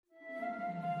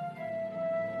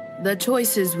The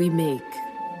choices we make,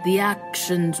 the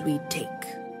actions we take,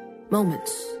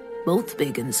 moments, both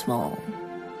big and small,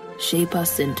 shape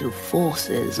us into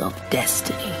forces of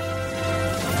destiny.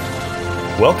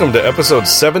 Welcome to episode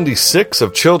 76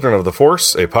 of Children of the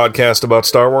Force, a podcast about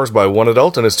Star Wars by one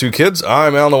adult and his two kids.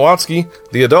 I'm Al Nowatzki,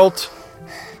 the adult.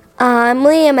 I'm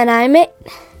Liam, and I'm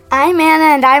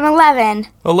Anna, and I'm 11.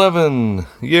 11.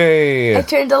 Yay. I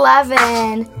turned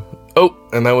 11. Oh,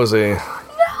 and that was a...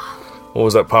 What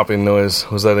was that popping noise?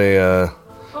 Was that a...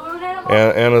 Balloon animal?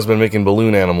 Anna's been making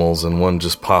balloon animals, and one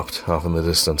just popped off in the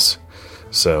distance.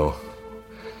 So,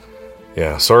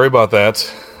 yeah, sorry about that.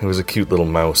 It was a cute little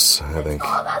mouse, I think.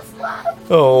 Oh, that's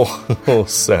love. Oh,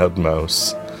 sad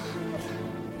mouse.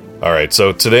 Alright,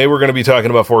 so today we're going to be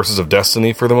talking about Forces of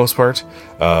Destiny for the most part.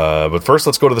 But first,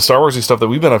 let's go to the Star Wars-y stuff that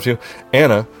we've been up to.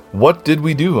 Anna, what did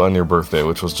we do on your birthday,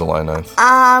 which was July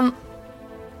 9th?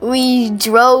 We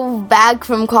drove back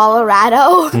from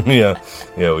Colorado. Yeah,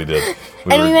 we did.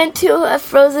 We went to a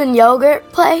frozen yogurt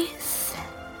place.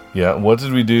 Yeah, what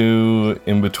did we do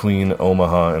in between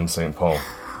Omaha and St. Paul?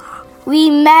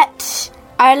 We met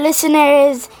our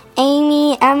listeners,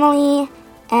 Amy, Emily,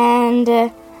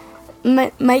 and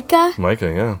Micah.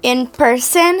 Micah, yeah. In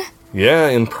person. Yeah,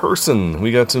 in person.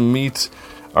 We got to meet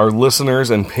our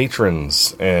listeners and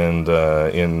patrons, and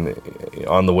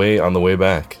on the way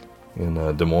back in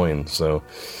Des Moines. So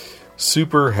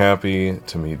super happy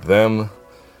to meet them.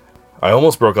 I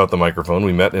almost broke out the microphone.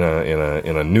 We met in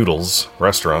a Noodles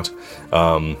restaurant,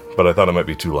 but I thought it might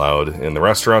be too loud in the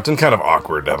restaurant and kind of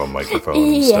awkward to have a microphone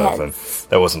and stuff, and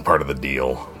that wasn't part of the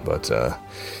deal. But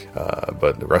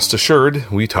rest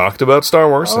assured, we talked about Star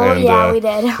Wars, we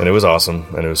did, and it was awesome,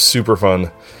 and it was super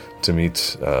fun to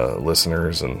meet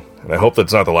listeners, and I hope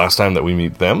that's not the last time that we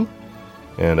meet them.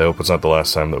 And I hope it's not the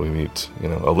last time that we meet,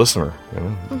 a listener.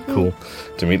 Cool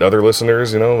to meet other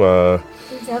listeners. We've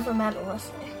never met a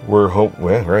listener.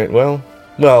 Right? Well,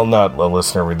 not a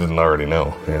listener we didn't already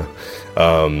know.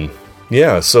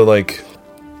 Yeah. So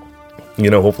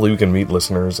hopefully we can meet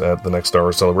listeners at the next Star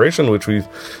Wars Celebration, which we've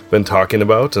been talking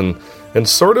about, and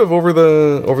sort of over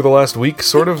the last week,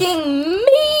 sort of.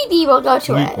 Maybe we'll go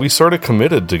to it. We sort of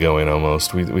committed to going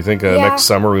almost. We think next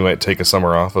summer we might take a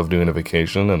summer off of doing a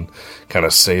vacation and kind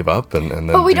of save up and then.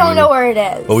 But we don't know where it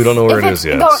is. But we don't know where it is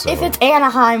yet. If it's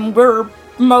Anaheim, we're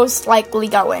most likely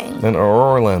going. Or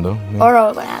Orlando. Yeah. Or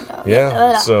Orlando.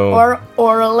 Yeah. So. Or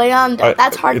Orlando.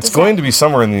 That's hard to say. It's going to be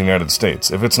somewhere in the United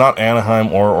States. If it's not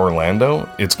Anaheim or Orlando,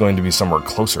 it's going to be somewhere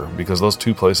closer because those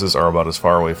two places are about as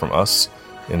far away from us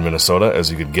in Minnesota as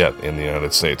you could get in the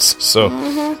United States. So,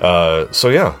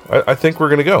 yeah, I think we're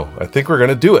going to go. I think we're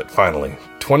going to do it, finally.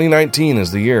 2019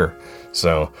 is the year.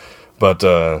 So, but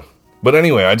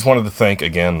anyway, I just wanted to thank,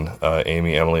 again,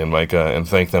 Amy, Emily, and Micah, and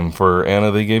thank them for,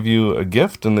 Anna, they gave you a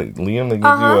gift, and Liam, they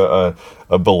gave you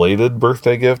a belated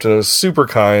birthday gift, and it was super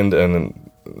kind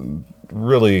and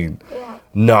really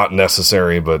not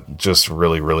necessary, but just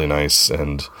really, really nice,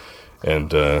 and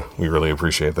we really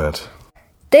appreciate that.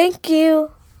 Thank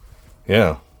you.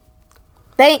 Yeah.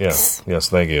 Thanks. Yeah. Yes,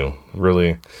 thank you.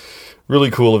 Really, really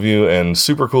cool of you, and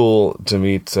super cool to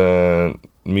meet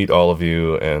all of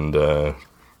you, and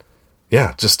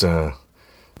just a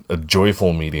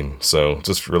joyful meeting. So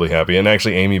just really happy. And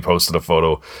actually, Amy posted a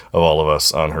photo of all of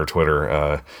us on her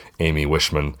Twitter, Amy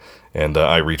Wishman, and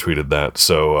I retweeted that.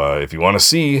 So if you want to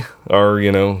see our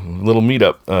little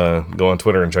meetup, go on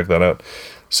Twitter and check that out.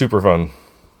 Super fun.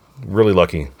 Really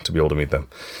lucky to be able to meet them.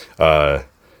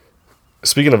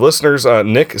 Speaking of listeners,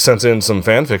 Nick sent in some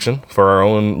fan fiction for our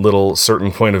own little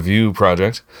certain point of view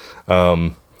project.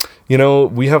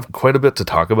 We have quite a bit to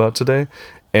talk about today,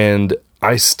 and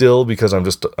I still, because I'm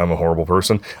a horrible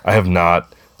person, I have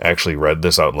not actually read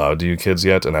this out loud to you kids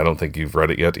yet, and I don't think you've read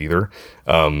it yet either,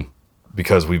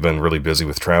 because we've been really busy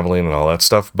with traveling and all that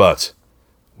stuff, but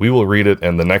we will read it,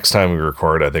 and the next time we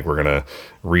record, I think we're going to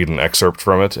read an excerpt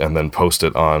from it and then post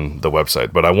it on the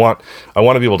website. But I want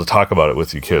to be able to talk about it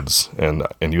with you kids, and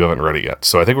you haven't read it yet.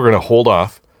 So I think we're going to hold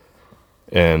off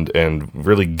and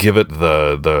really give it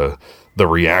the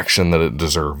reaction that it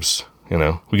deserves. We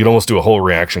could almost do a whole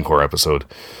reaction core episode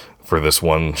for this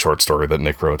one short story that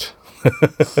Nick wrote.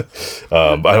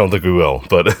 I don't think we will,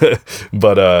 but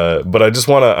I just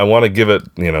want to give it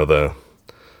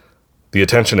the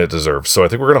attention it deserves. So I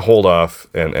think we're going to hold off,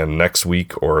 and next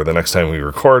week or the next time we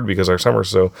record, because our summer's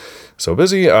so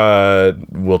busy,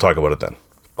 we'll talk about it then.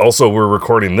 Also, we're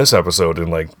recording this episode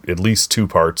in at least 2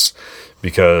 parts,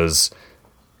 because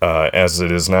as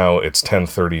it is now, it's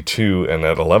 10:32, and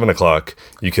at 11 o'clock,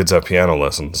 you kids have piano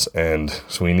lessons, and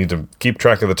so we need to keep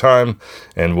track of the time,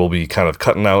 and we'll be kind of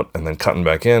cutting out and then cutting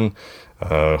back in.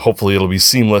 Hopefully it'll be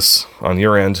seamless on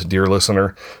your end, dear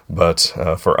listener, but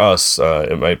for us,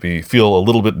 it might feel a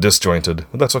little bit disjointed,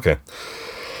 but that's okay.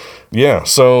 Yeah,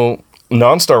 so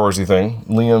non-Star Warsy thing,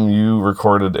 Liam, you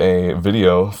recorded a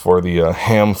video for the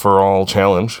Ham for All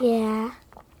challenge. Yeah.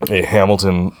 A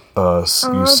Hamilton,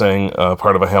 you sang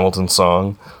part of a Hamilton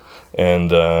song, and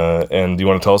do you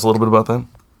want to tell us a little bit about that?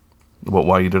 About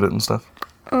why you did it and stuff?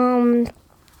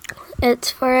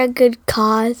 It's for a good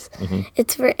cause. Mm-hmm.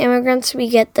 It's for Immigrants We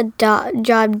Get the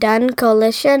Job Done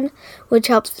Coalition, which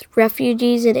helps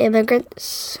refugees and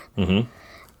immigrants. Mm-hmm.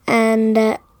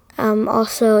 And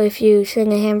also, if you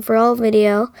sing a Ham for All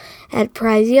video at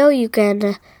Prizeo, you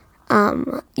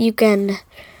can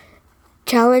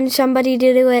challenge somebody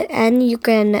to do it, and you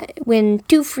can win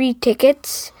 2 free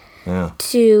tickets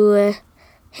to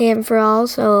Ham for All.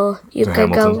 So you could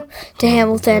Hamilton. go to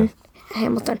Hamilton.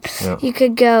 Yeah. You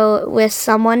could go with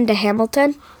someone to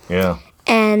Hamilton. Yeah.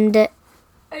 And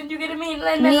And you get to meet meet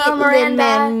Lin-Manuel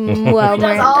Miranda. Lin-Manuel He does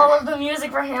Miranda. all of the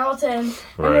music for Hamilton. And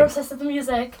Right. we're obsessed with the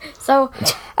music. So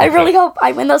I really hope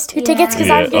I win those 2 tickets because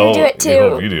I'm going to do it You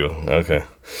hope too. you do. Okay.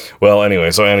 Well,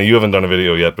 anyway, so Anna, you haven't done a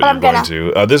video yet, but I'm you're going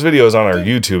to. This video is on our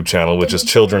YouTube channel, which is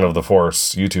Children of the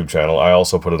Force YouTube channel. I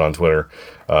also put it on Twitter,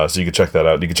 so you can check that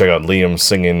out. You can check out Liam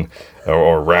singing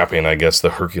or rapping, I guess, the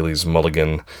Hercules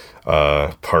Mulligan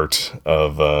part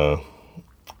of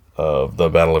the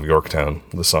Battle of Yorktown,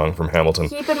 the song from Hamilton.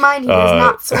 Keep in mind, he does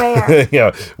not swear.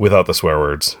 Yeah, without the swear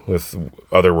words, with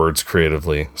other words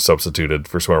creatively substituted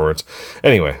for swear words.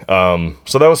 Anyway,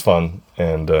 so that was fun,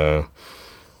 and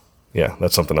yeah,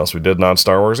 that's something else we did, not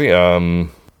Star Warsy.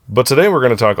 But today we're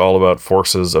going to talk all about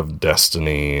Forces of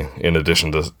Destiny, in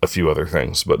addition to a few other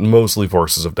things, but mostly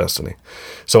Forces of Destiny.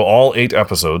 So all 8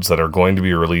 episodes that are going to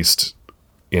be released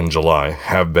in July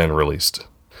have been released.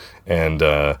 And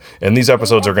these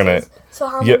episodes are going to... So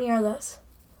how Yeah. many are those?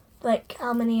 Like,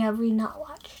 how many have we not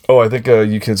watched? Oh, I think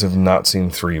you kids have not seen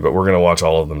 3, but we're going to watch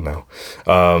all of them now.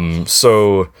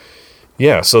 So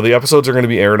the episodes are going to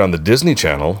be aired on the Disney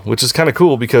Channel, which is kind of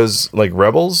cool because, like,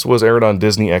 Rebels was aired on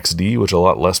Disney XD, which a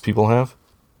lot less people have.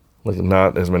 Like,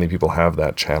 not as many people have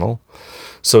that channel.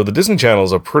 So the Disney Channel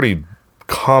is a pretty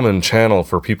common channel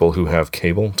for people who have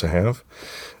cable to have.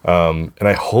 And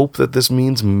I hope that this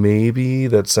means maybe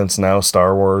that since now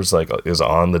Star Wars is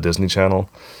on the Disney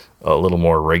Channel a little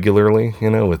more regularly,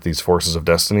 with these Forces of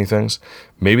Destiny things,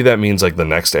 maybe that means like the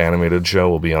next animated show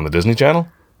will be on the Disney Channel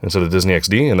instead of Disney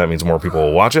XD, and that means more people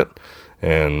will watch it,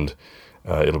 and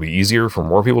it'll be easier for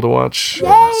more people to watch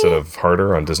instead of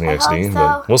harder on Disney XD. hope so.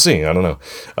 But we'll see. I don't know.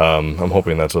 I'm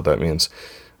hoping that's what that means.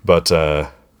 But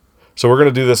so we're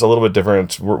going to do this a little bit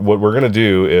different. What we're going to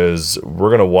do is we're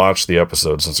going to watch the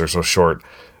episodes since they're so short.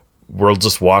 We'll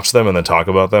just watch them and then talk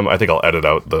about them. I think I'll edit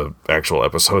out the actual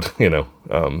episode,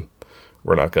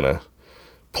 We're not going to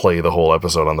play the whole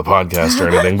episode on the podcast or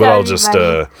anything, but I'll just,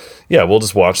 we'll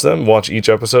just watch each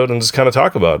episode and just kind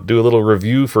of do a little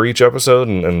review for each episode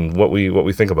and what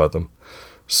we think about them.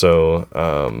 So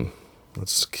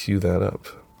let's cue that up.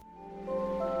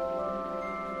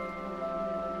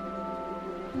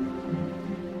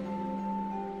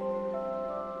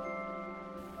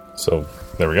 So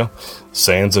there we go.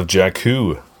 Sands of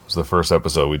Jakku was the first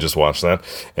episode. We just watched that,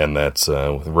 and that's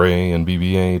with Rey and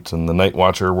BB-8 and the Night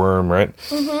Watcher worm, right?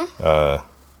 Mm-hmm.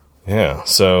 Yeah.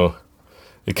 So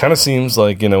it kind of seems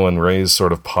like when Rey's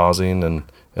sort of pausing and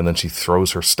then she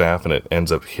throws her staff and it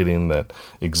ends up hitting that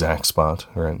exact spot,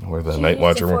 right, where the Night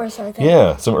Watcher worm. Force, I think.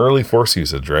 Yeah, some early Force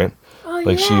usage, right? Oh,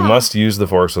 Like she must use the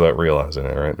Force without realizing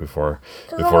it, right? Before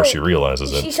she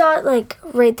realizes it. She saw it, like,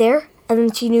 right there, and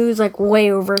then she knew it was, like,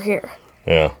 way over here.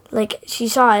 Yeah. Like, she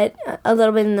saw it a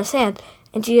little bit in the sand,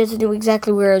 and she just knew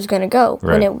exactly where it was going to go.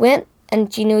 Right. When it went,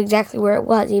 and she knew exactly where it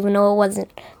was, even though it wasn't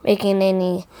making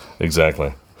any...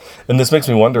 Exactly. And this makes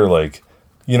me wonder, like,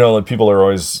 like people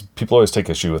always take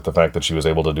issue with the fact that she was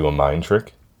able to do a mind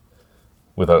trick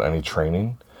without any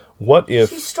training. What if...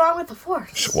 She's strong with the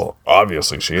Force. Well,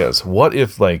 obviously she is. What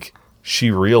if, like, once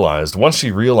she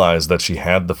realized that she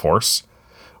had the Force,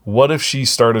 what if she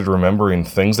started remembering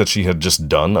things that she had just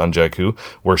done on Jakku,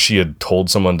 where she had told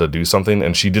someone to do something,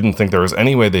 and she didn't think there was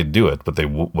any way they'd do it, but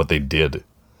what they did?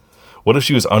 What if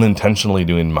she was unintentionally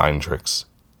doing mind tricks?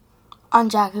 On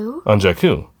Jakku? On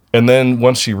Jakku. And then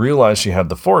once she realized she had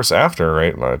the Force after,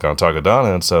 right, like on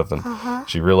Takodana and stuff, and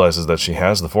she realizes that she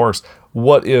has the Force,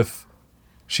 what if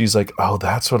she's like, oh,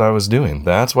 that's what I was doing.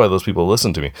 That's why those people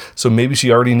listened to me. So maybe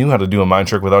she already knew how to do a mind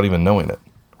trick without even knowing it,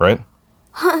 right?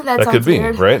 That Could be,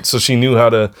 weird. right? So she knew how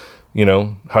to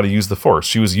use the Force.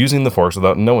 She was using the Force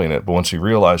without knowing it. But when she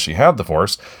realized she had the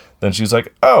Force, then she's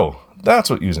like, oh, that's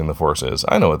what using the Force is.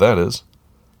 I know what that is,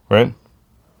 right?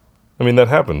 I mean, that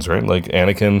happens, right? Like,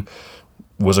 Anakin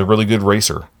was a really good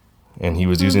racer, and he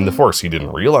was using the Force. He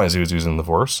didn't realize he was using the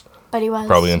Force. But he was.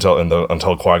 Probably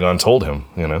until Qui-Gon told him,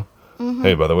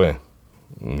 hey, by the way,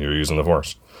 you're using the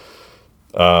Force.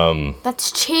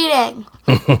 That's cheating.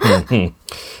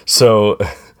 So,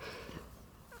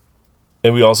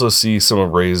 and we also see some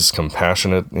of Rey's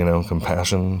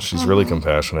compassion. She's really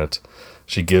compassionate.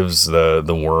 She gives the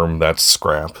worm that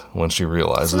scrap when she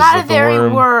realizes It's not that a very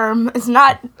worm. It's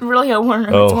not really a worm.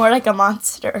 It's more like a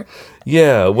monster.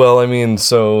 Yeah, well, I mean,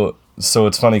 so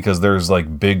it's funny because there's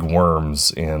like big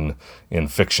worms in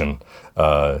fiction.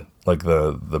 Like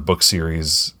the book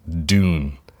series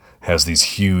Dune has these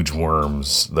huge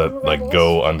worms that like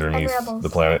go underneath the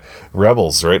planet.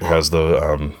 Rebels, right? Has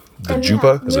the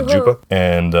Jupa. Is it Jupa?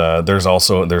 And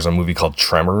there's a movie called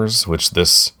Tremors, which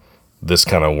this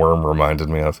kind of worm reminded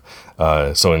me of.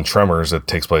 So in Tremors, it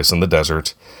takes place in the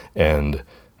desert, and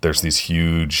there's these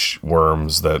huge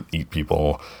worms that eat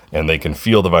people, and they can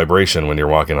feel the vibration when you're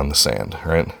walking on the sand,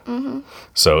 right? Mm-hmm.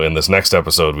 So in this next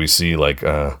episode, we see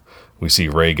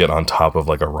Rey get on top of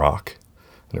like a rock.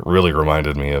 And it really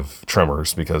reminded me of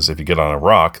Tremors, because if you get on a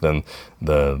rock, then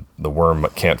the worm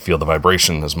can't feel the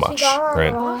vibration as much,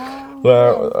 right?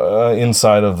 Well,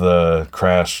 inside of the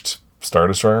crashed Star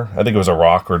Destroyer, I think it was a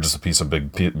rock or just a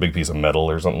big piece of metal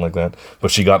or something like that.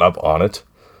 But she got up on it,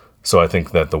 so I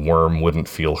think that the worm wouldn't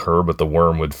feel her, but the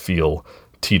worm would feel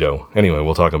Tito. Anyway,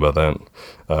 we'll talk about that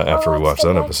after we watch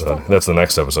that episode. That's the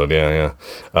next episode. Yeah.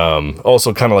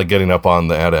 Also, kind of like getting up on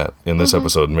the AT-AT in this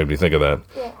episode made me think of that.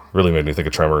 Yeah. Really made me think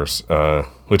of Tremors,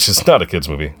 which is not a kids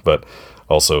movie, but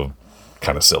also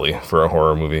kind of silly for a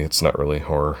horror movie. It's not really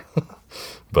horror,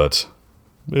 but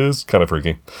it is kind of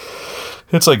freaky.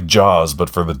 It's like Jaws, but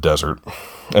for the desert.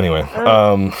 Anyway,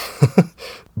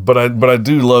 but I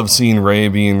do love seeing Rey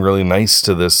being really nice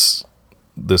to this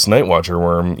Night Watcher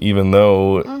worm, even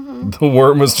though the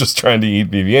worm was just trying to eat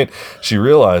BB-8. She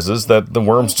realizes that the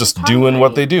worm's just doing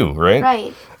what they do, right?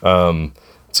 Right.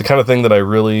 It's the kind of thing that I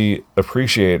really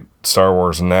appreciate Star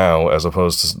Wars now, as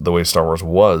opposed to the way Star Wars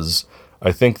was.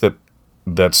 I think that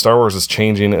Star Wars is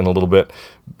changing in a little bit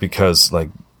because, like,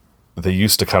 they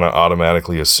used to kind of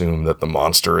automatically assume that the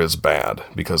monster is bad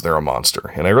because they're a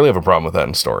monster. And I really have a problem with that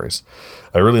in stories.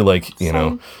 I really like,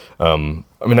 I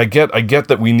mean, I get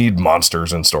that we need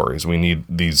monsters in stories. We need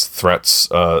these threats,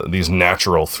 these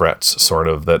natural threats, sort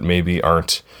of, that maybe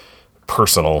aren't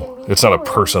personal. It's not a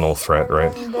personal threat,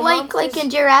 right? Like in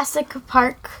Jurassic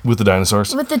Park. With the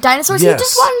dinosaurs? With the dinosaurs? Yes. He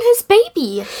just wanted his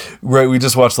baby. Right, we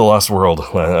just watched The Lost World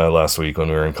last week when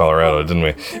we were in Colorado, didn't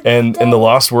we? And The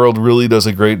Lost World really does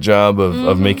a great job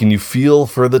of making you feel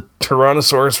for the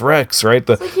Tyrannosaurus Rex, right?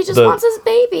 Like he just wants his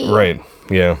baby. Right,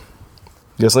 yeah.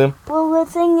 Yes, Liam? Well,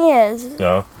 the thing is,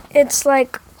 Yeah. it's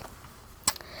like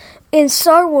in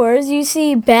Star Wars, you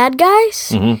see bad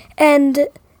guys, and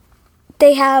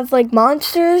they have like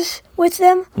monsters with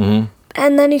them,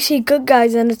 and then you see good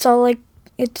guys, and it's all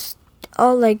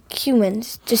like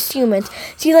humans, just humans.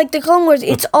 See, like the Clone Wars,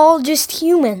 it's all just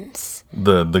humans.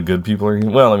 The good people are,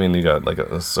 well, I mean, you got like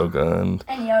Ahsoka and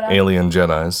Yoda. Alien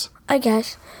Jedis. I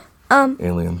guess.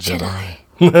 Alien Jedi.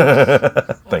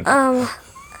 Thank you.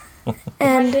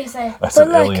 And I said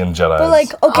Alien Jedis. but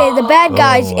like, okay, the bad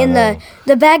guys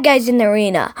the bad guys in the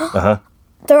arena.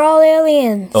 They're all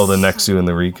aliens. Oh, the Nexu and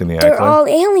the Reek and the They're Iclin? all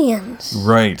aliens.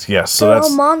 Right, yes. So They're that's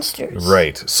all monsters.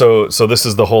 right. So this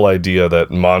is the whole idea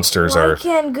that monsters Why are.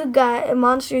 can't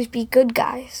monsters be good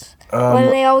guys? Why do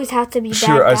they always have to be bad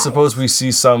Sure, guys? I suppose we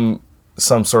see some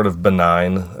sort of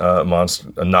benign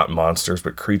not monsters,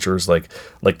 but creatures like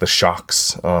the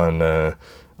Shocks on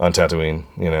Tatooine,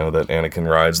 that Anakin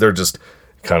rides. They're just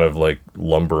kind of like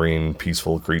lumbering,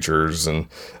 peaceful creatures, and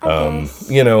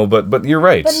but you're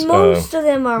right. But most of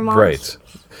them are monsters.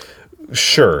 Right.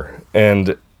 Sure.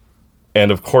 And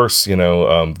of course,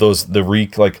 the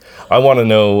Reek, like, I want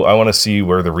to see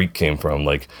where the Reek came from.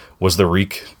 Like, was the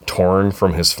Reek torn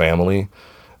from his family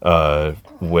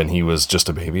when he was just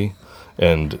a baby?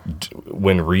 And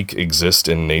when Reek exist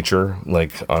in nature,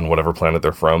 like on whatever planet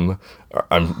they're from,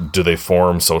 do they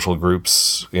form social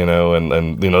groups?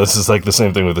 And this is like the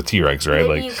same thing with the T-Rex, right?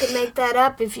 Maybe you could make that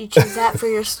up if you choose that for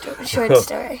your short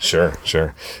story.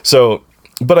 Sure. So,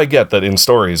 but I get that in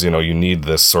stories, you need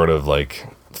this sort of like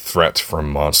threat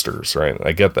from monsters, right?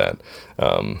 I get that.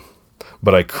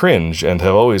 But I cringe, and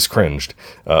have always cringed,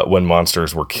 when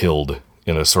monsters were killed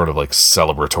in a sort of like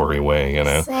celebratory way,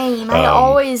 Same. I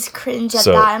always cringe at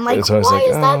that. I'm like, why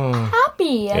is that happy?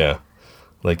 Yeah.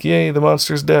 Like, yay, the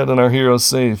monster's dead and our hero's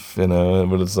safe,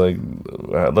 but it's like,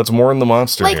 let's mourn the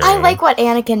monster. Like, here, I like what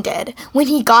Anakin did when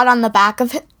he got on the back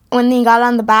of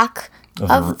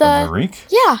the Reek?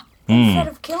 Yeah. instead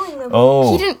of killing them.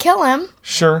 Oh, He didn't kill him.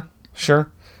 sure.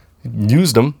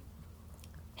 Used them.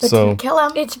 But So, didn't kill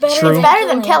him. It's better. True. Than Better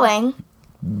than killing.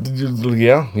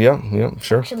 yeah,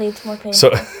 sure. Actually, it's more painful.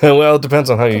 So, well, it depends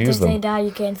on how you use If they them. die,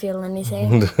 you can't feel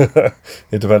anything.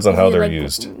 It depends on how You, they're like,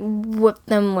 used. Whip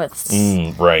them with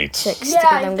Right. sticks to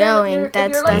get them going.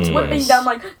 That's whipping nice. them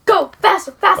like go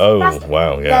faster, faster, Oh, faster.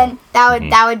 wow, yeah. Then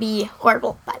that would be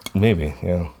horrible. But Maybe,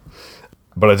 yeah.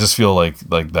 But I just feel like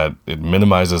that it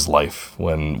minimizes life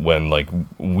when like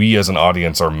we as an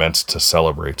audience are meant to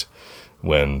celebrate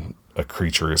when a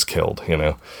creature is killed, you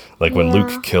know? Like when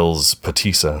Luke kills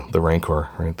Patissa, the Rancor,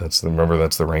 right? That's the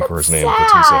Rancor's name,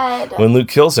 sad. Patissa. When Luke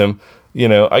kills him, you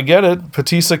know, I get it.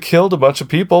 Patissa killed a bunch of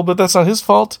people, but that's not his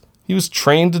fault. He was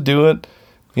trained to do it.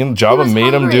 You know, Jabba was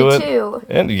made him do it. hungry, too.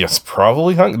 And yes,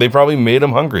 probably they probably made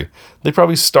him hungry. They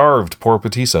probably starved poor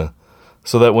Patissa.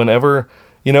 So that whenever,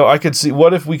 you know, I could see,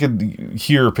 what if we could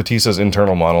hear Patissa's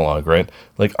internal monologue, right?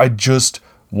 Like, I just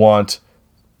want,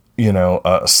 you know,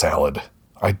 a salad.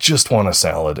 I just want a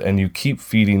salad. And you keep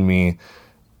feeding me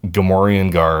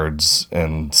Gamorrean guards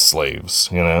and slaves,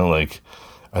 you know? Like,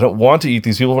 I don't want to eat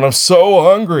these people, but I'm so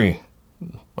hungry.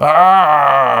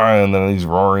 Ah! And then he's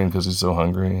roaring because he's so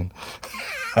hungry. And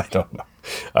I don't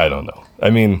know.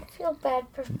 I mean, I feel bad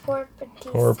for poor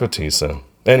Batista. poor Patissa.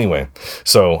 Anyway,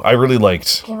 so I really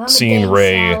liked Give him a seeing damn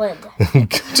Rey. salad.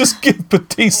 Just give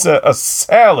Patissa a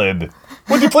salad.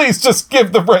 Would you please just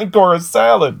give the Rancor a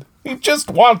salad? He just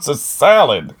wants a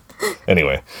salad.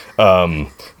 Anyway, I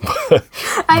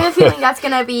have a feeling that's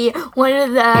gonna be one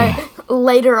of the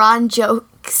later on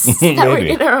jokes that we're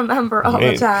Maybe. gonna remember all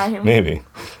the time. Maybe.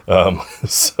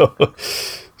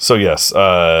 So yes.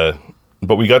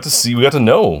 But we got to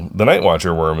know the Night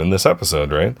Watcher worm in this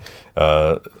episode, right?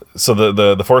 So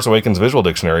the Force Awakens visual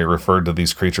dictionary referred to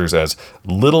these creatures as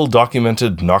little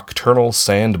documented nocturnal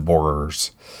sand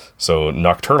borers. So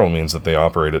nocturnal means that they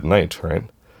operate at night, right?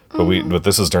 But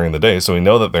this is during the day, so we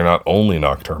know that they're not only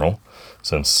nocturnal,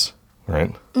 since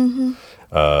right.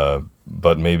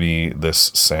 But maybe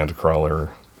this sand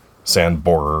borer,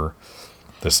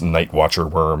 this Night Watcher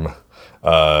worm,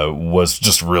 was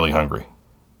just really hungry,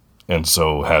 and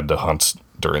so had to hunt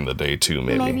during the day too.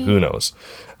 Maybe. Who knows?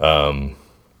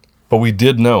 But we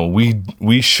did know.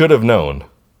 We should have known,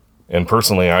 and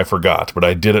personally, I forgot, but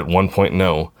I did at one point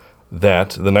know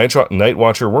that the Night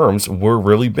Watcher worms were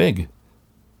really big.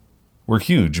 Were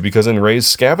huge, because in Rey's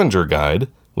scavenger guide,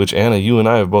 which Anna, you and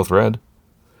I have both read,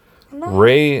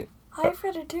 Rey. I've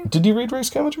read it too. Did you read Rey's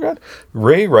scavenger guide?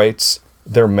 Rey writes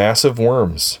they're massive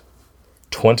worms,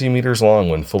 20 meters long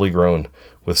when fully grown,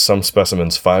 with some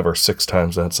specimens 5 or 6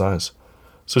 times that size.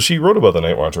 So she wrote about the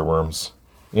Night Watcher worms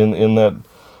in that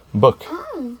book.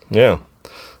 Yeah.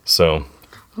 So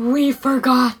We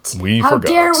forgot. we How forgot.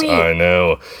 dare we? I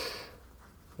know.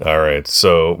 All right.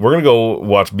 So we're going to go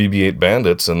watch BB-8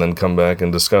 Bandits and then come back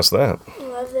and discuss that. I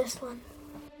love this one.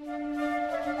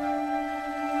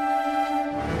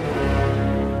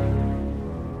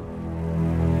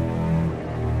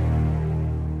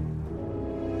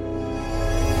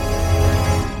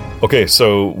 Okay,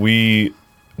 so we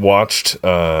watched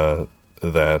that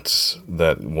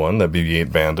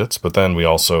BB-8 Bandits, but then we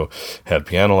also had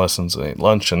piano lessons and ate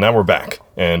lunch, and now we're back,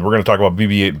 and we're going to talk about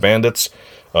BB-8 Bandits.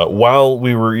 While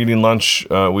we were eating lunch,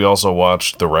 we also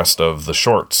watched the rest of the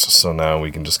shorts, so now we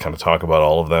can just kind of talk about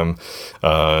all of them,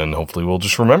 and hopefully we'll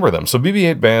just remember them. So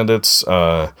BB-8 Bandits,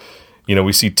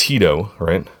 we see Tito,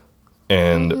 right?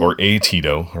 And or a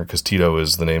Tito, because Tito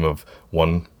is the name of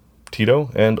one Tito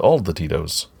and all the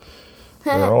Titos.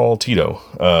 They're all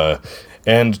Tito.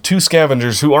 And 2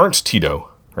 scavengers who aren't Tito,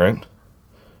 right?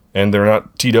 And they're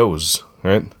not Titos,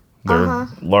 right? They're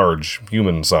large,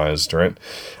 human-sized, right?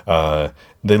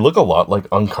 They look a lot like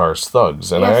Unkar's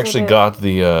thugs. And I Yes, they actually do. got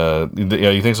yeah,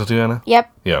 you think so too, Anna?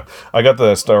 Yep. Yeah. I got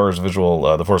the Star Wars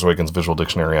the Force Awakens visual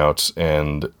dictionary out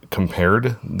and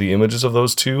compared the images of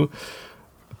those two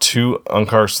to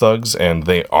Unkar's thugs, and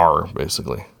they are,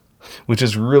 basically. Which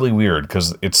is really weird,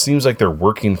 because it seems like they're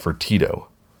working for Tito.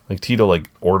 Like, Tito,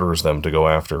 orders them to go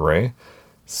after Rey.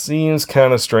 Seems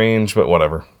kind of strange, but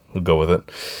whatever. We'll go with it.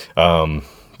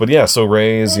 But yeah, so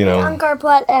Rey's, Unkar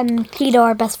Platt and Tito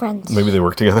are best friends. maybe they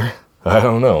work together? I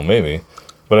don't know, maybe.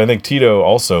 But I think Tito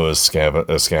also is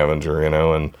a scavenger,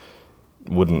 and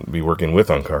wouldn't be working with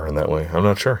Unkar in that way. I'm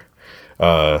not sure.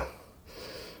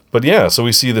 But yeah, so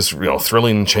we see this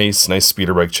thrilling chase, nice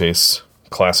speeder bike chase,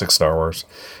 classic Star Wars.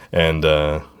 And,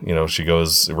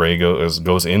 Rey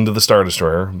goes into the Star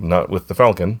Destroyer, not with the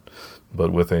Falcon,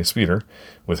 but with her speeder,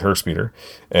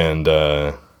 and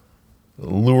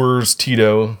lures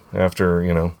Tito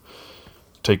after,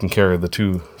 taking care of the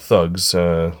 2 thugs,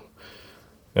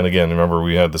 And again, remember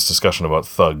we had this discussion about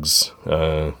thugs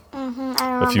a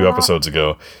few episodes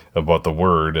ago about the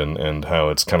word and how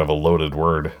it's kind of a loaded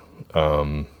word.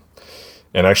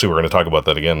 And actually, we're going to talk about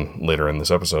that again later in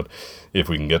this episode, if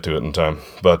we can get to it in time.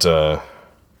 But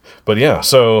yeah,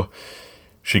 so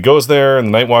she goes there, and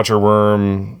the Night Watcher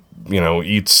worm,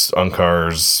 eats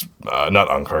eats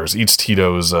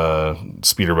Tito's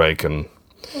speeder bike and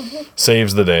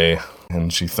saves the day.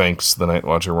 And she thanks the Night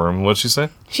Watcher worm. What'd she say?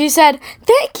 She said,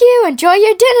 "Thank you, enjoy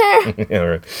your dinner." Yeah,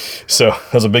 right. So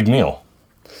it was a big meal.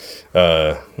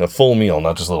 A full meal,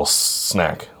 not just a little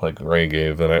snack like Ray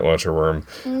gave the Night Watcher worm.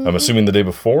 I'm assuming the day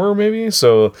before, maybe?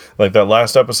 So, like, that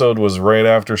last episode was right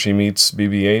after she meets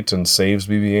BB-8 and saves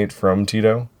BB-8 from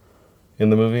Tito in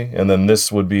the movie. And then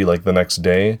this would be, like, the next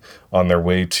day on their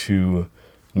way to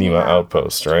Nima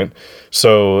Outpost, right?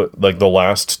 So, like, the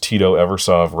last Tito ever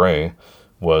saw of Ray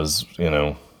was,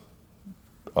 on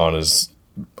his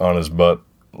butt,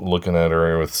 looking at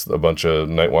her with a bunch of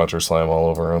Night Watcher slime all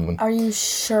over him. Are you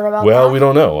sure about that? Well, we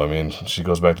don't know. I mean, she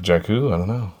goes back to Jakku. I don't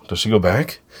know. Does she go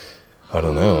back? I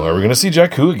don't know. Are we going to see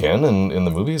Jakku again in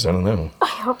the movies? I don't know. I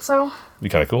hope so. Be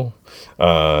kind of cool.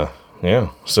 Yeah.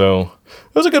 So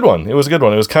it was a good one. It was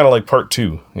kind of like part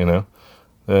 2,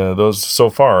 Those, so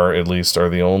far, at least, are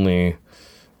the only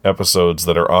episodes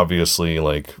that are obviously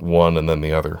like one and then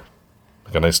the other.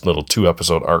 Like a nice little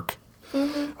 2-episode arc.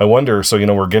 I wonder, so,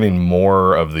 we're getting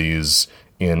more of these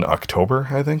in October,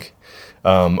 I think.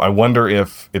 I wonder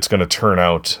if it's going to turn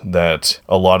out that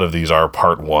a lot of these are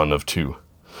part 1 of 2.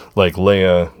 Like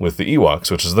Leia with the Ewoks,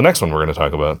 which is the next one we're going to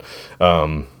talk about.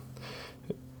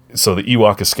 So the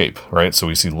Ewok escape, right? So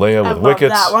we see Leia with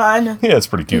Wickets. That one. Yeah, it's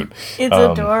pretty cute. It's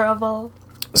adorable.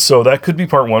 So that could be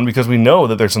part 1 because we know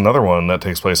that there's another one that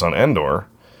takes place on Endor.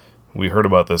 We heard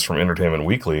about this from Entertainment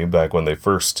Weekly back when they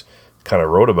first kind of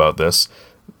wrote about this.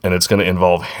 And it's going to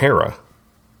involve Hera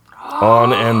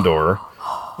on Endor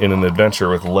in an adventure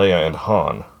with Leia and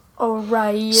Han. Oh,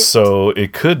 right. So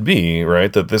it could be,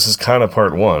 right, that this is kind of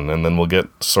part 1, and then we'll get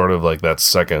sort of like that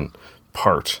second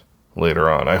part later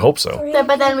on. I hope so.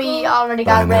 But then we already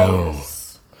got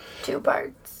Rey's 2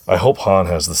 parts. I hope Han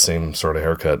has the same sort of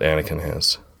haircut Anakin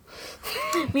has.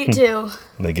 Me too.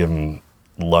 And they give him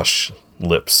lush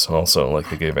lips also, like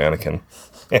they gave Anakin.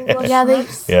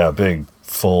 Yeah, big,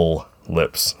 full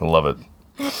lips. I love it.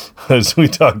 As we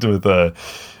talked with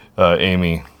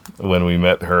Amy when we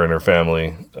met her and her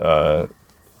family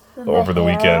over the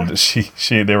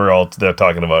weekend, they were all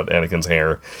talking about Anakin's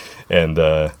hair,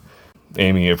 and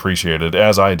Amy appreciated,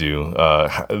 as I do,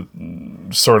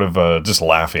 sort of just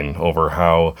laughing over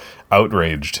how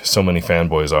outraged so many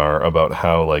fanboys are about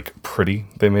how like pretty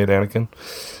they made Anakin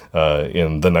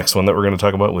in the next one that we're going to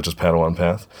talk about, which is Padawan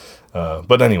Path.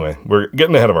 But anyway, we're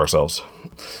getting ahead of ourselves.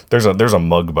 There's a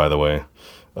mug, by the way,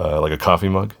 like a coffee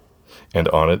mug, and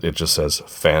on it just says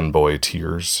 "Fanboy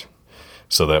Tears,"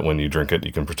 so that when you drink it,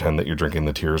 you can pretend that you're drinking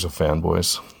the tears of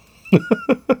fanboys.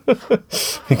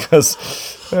 Because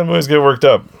fanboys get worked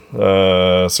up.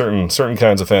 Certain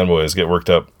kinds of fanboys get worked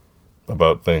up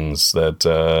about things that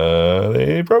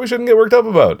they probably shouldn't get worked up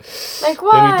about. Like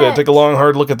what? They need to take a long,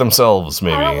 hard look at themselves,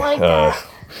 maybe. I don't like that.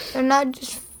 They're not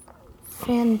just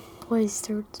fanboys,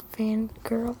 they're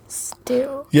fangirls,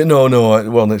 too. Yeah,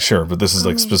 no, sure, but this is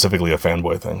like specifically a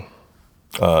fanboy thing.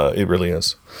 It really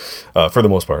is, for the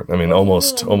most part. I mean,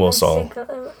 almost all.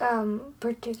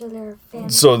 Particular fan.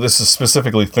 So this is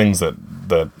specifically things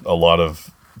that a lot of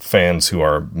fans who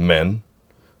are men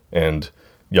and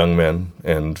young men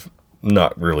and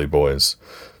not really boys,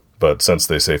 but since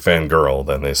they say fangirl,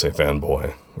 then they say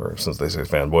fanboy, or since they say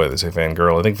fanboy, they say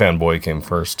fangirl. I think fanboy came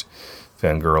first,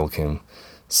 fangirl came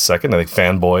second. I think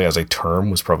fanboy as a term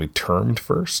was probably termed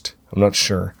first. I'm not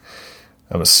sure.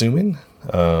 I'm assuming.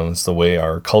 It's the way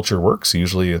our culture works.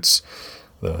 Usually it's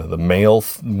the male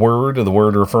word, or the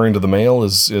word referring to the male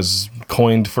is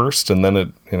coined first, and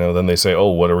then then they say,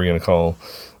 oh, what are we going to call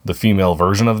the female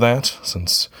version of that?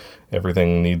 Since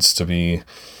everything needs to be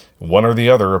one or the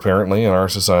other, apparently, in our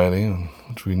society,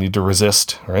 which we need to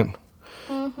resist, right?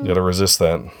 Mm-hmm. You got to resist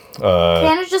that.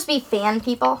 Can it just be fan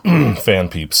people? Fan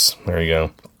peeps. There you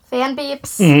go. Fan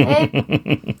peeps.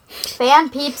 Fan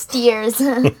peeps tears.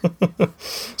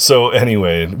 So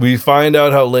anyway, we find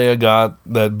out how Leia got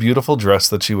that beautiful dress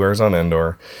that she wears on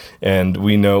Endor, and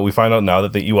we find out now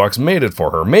that the Ewoks made it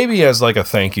for her, maybe as like a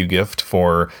thank you gift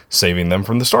for saving them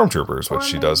from the stormtroopers, which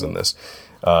she does in this.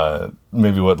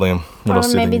 Maybe what, Liam? What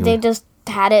else? Maybe they just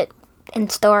had it in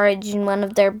storage in one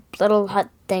of their little hut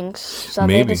things, so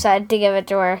they decided to give it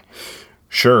to her.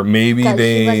 Sure, maybe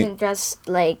she wasn't dressed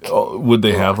like... would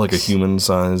they have like a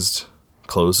human-sized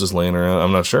clothes just laying around?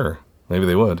 I'm not sure. Maybe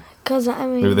they would. Because, I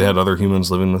mean... Maybe they had other humans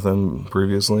living with them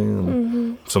previously.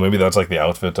 And so maybe that's like the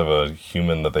outfit of a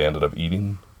human that they ended up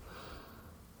eating.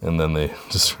 And then they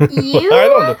just... I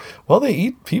don't know. Well, they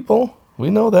eat people. We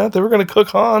know that. They were going to cook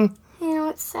Han. You know,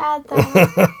 it's sad, though.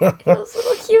 Those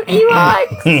little cute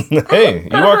Ewoks. Hey,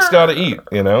 Ewoks got to eat,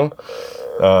 you know?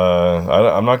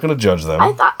 I'm not going to judge them.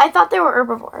 I thought they were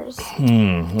herbivores.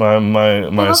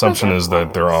 My assumption is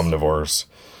that they're omnivores.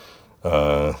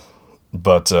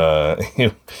 But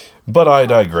I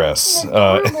digress.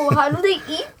 How do they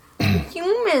eat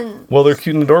humans? Well, they're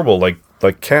cute and adorable, like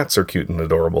cats are cute and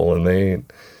adorable, and they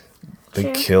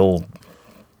kill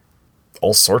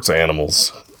all sorts of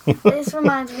animals. This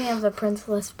reminds me of the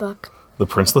Princeless book. The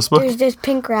Princeless book? There's this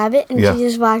pink rabbit, and she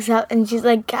just walks up, and she's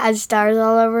like has stars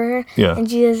all over her. Yeah. And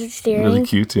she does steering. Really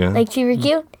cute, yeah. Like super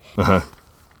cute. Uh-huh.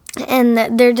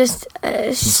 And they're just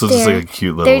So it's like a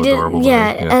cute little adorable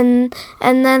yeah, thing.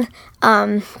 and then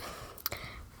Don't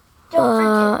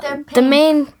forget they're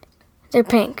pink. they're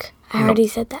pink. I already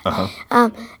said that. Uh-huh.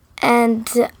 And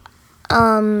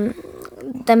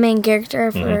the main character,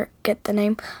 I forget the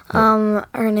name.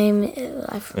 Her name is,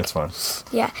 It's fine.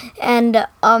 yeah. And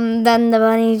then the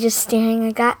bunny just staring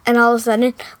like that, and all of a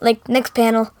sudden, like next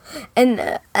panel, and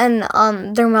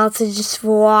their mouths is just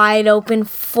wide open,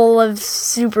 full of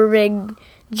super big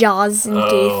jaws and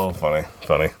teeth. Oh,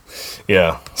 funny.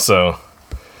 Yeah, so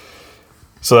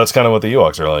that's kind of what the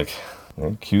Ewoks are like.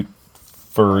 They're cute,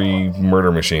 furry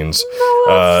murder machines.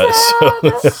 But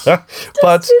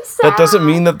that doesn't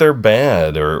mean that they're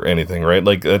bad or anything, right?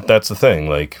 Like that's the thing.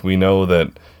 Like we know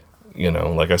that, you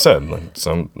know, like I said, like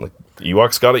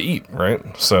Ewoks got to eat, right?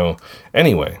 So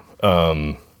anyway,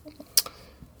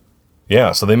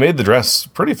 yeah. So they made the dress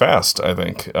pretty fast, I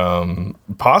think.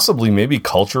 Possibly, maybe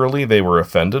culturally, they were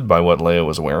offended by what Leia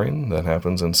was wearing. That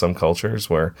happens in some cultures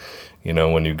where, you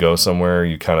know, when you go somewhere,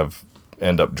 you kind of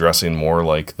end up dressing more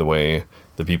like the way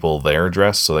the people there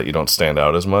dress so that you don't stand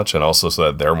out as much, and also so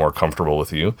that they're more comfortable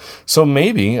with you. So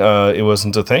maybe it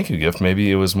wasn't a thank you gift. Maybe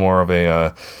it was more of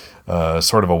a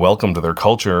sort of a welcome to their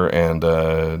culture, and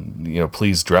you know,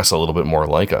 please dress a little bit more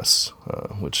like us,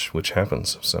 which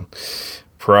happens. So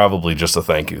probably just a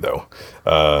thank you, though.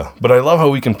 But I love how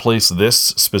we can place this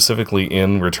specifically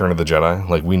in Return of the Jedi.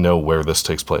 Like we know where this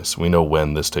takes place. We know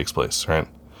when this takes place, right?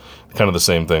 Kind of the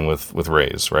same thing with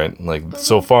Rey's, right? Like,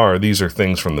 so far, these are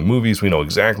things from the movies. We know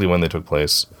exactly when they took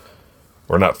place.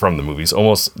 Or not from the movies.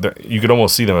 You could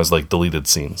almost see them as, like, deleted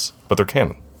scenes. But they're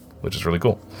canon, which is really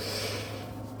cool.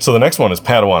 So the next one is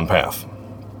Padawan Path.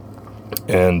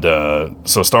 And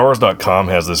so StarWars.com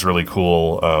has this really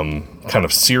cool kind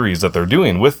of series that they're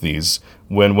doing with these.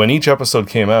 When each episode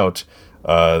came out,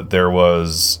 there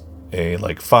was a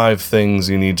 5 things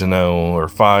you need to know, or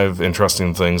 5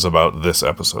 interesting things about this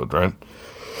episode, right?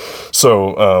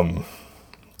 So on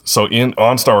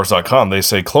StarWars.com, they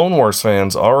say Clone Wars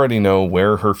fans already know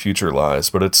where her future lies,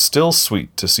 but it's still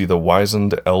sweet to see the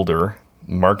wizened elder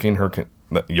marking her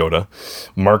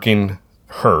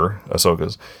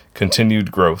Ahsoka's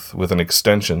continued growth with an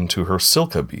extension to her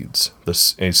Silka beads,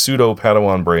 a pseudo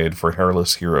Padawan braid for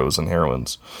hairless heroes and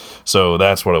heroines. So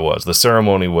that's what it was. The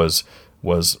ceremony was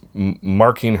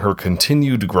marking her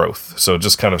continued growth. So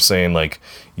just kind of saying, like,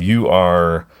 you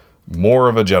are more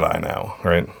of a Jedi now,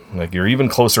 right? Like, you're even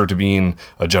closer to being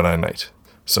a Jedi Knight.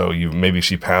 So maybe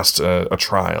she passed a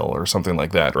trial or something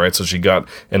like that, right? So she got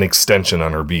an extension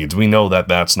on her beads. We know that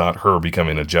that's not her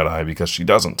becoming a Jedi, because she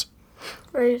doesn't.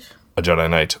 Right. A Jedi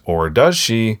Knight. Or does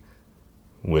she?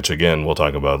 Which, again, we'll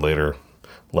talk about later.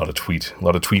 A lot of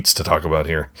tweets to talk about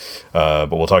here.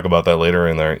 But we'll talk about that later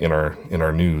in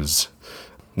our news.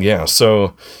 Yeah,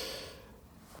 so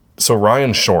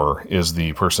Ryan Shore is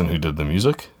the person who did the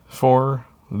music for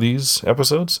these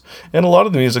episodes, and a lot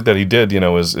of the music that he did, you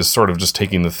know, is sort of just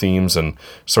taking the themes and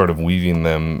sort of weaving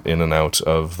them in and out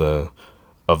of the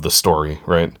story,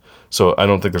 right? So I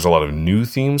don't think there's a lot of new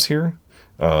themes here,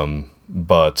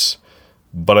 but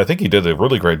I think he did a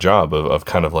really great job of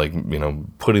kind of like, you know,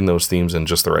 putting those themes in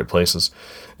just the right places,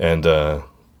 and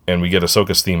we get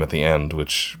Ahsoka's theme at the end,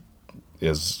 which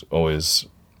is always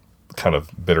kind of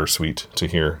bittersweet to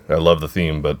hear. I love the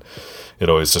theme, but it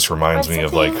always just reminds me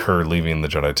of like her leaving the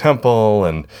Jedi Temple,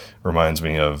 and reminds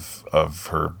me of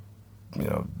her, you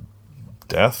know,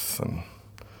 death. And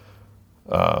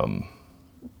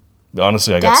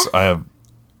honestly, I guess I have,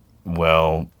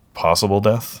 possible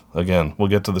death. Again, we'll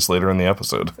get to this later in the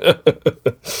episode.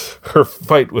 Her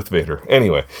fight with Vader.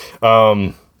 Anyway,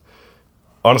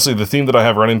 honestly, the theme that I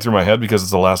have running through my head, because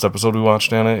it's the last episode we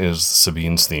watched, Anna, is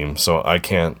Sabine's theme. So I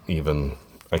can't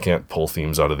pull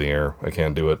themes out of the air. I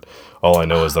can't do it. All I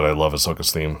know is that I love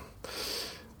Ahsoka's theme.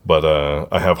 But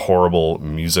I have horrible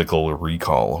musical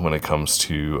recall when it comes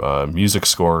to music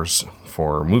scores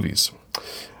for movies.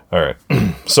 All right.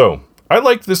 So, I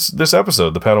liked this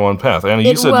episode, The Padawan Path. Anna,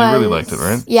 you said you really liked it,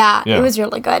 right? Yeah, it was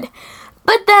really good.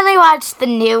 But then I watched the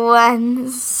new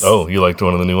ones. Oh, you liked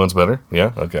one of the new ones better?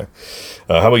 Yeah? Okay.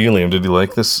 How about you, Liam? Did you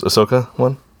like this Ahsoka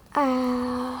one?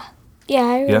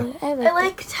 Yeah, I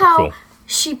liked how Cool.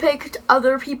 she picked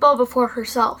other people before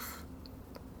herself.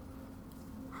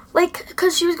 Like,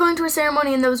 because she was going to a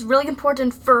ceremony and that was really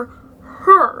important for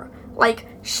her. Like,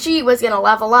 she was going to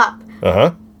level up.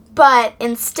 Uh-huh. But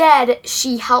instead,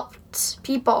 she helped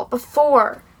people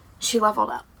before she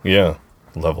leveled up. Yeah.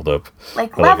 Leveled up.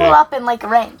 Like, I like level it. up in, like,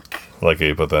 rank. Like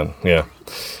A, but then, yeah.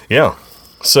 Yeah.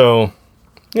 So,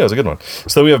 yeah, it was a good one.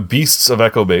 So we have Beasts of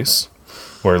Echo Base,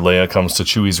 where Leia comes to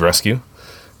Chewie's rescue.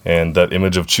 And that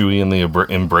image of Chewie in the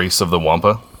embrace of the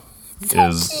Wampa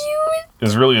is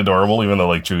really adorable, even though,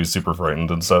 like, Chewie's super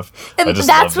frightened and stuff. And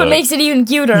that's what makes it even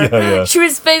cuter. Yeah.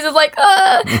 Chewie's face is like,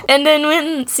 And then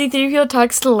when C-3PO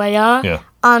talks to Leia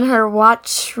on her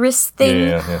watch wrist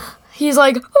thing, he's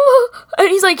like, oh, and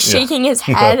he's like shaking his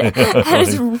head. That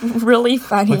is really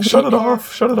funny. Like, shut it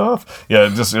off. Yeah,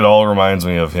 it all reminds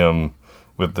me of him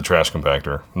with the trash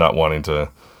compactor, not wanting to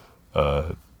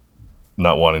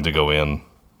go in,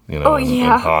 you know,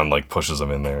 and Han like pushes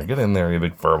him in there. Get in there, you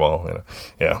big furball. You know.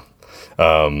 Yeah.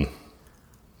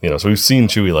 You know, so we've seen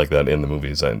Chewie like that in the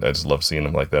movies. I just love seeing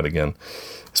him like that again,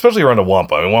 especially around a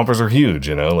Wampa. I mean, Wampas are huge,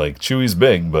 you know, like Chewie's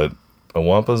big, but a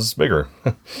Wampa's bigger.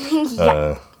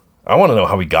 I want to know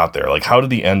how he got there. Like, how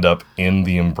did he end up in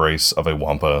the embrace of a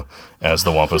Wampa as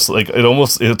the Wampa? Like,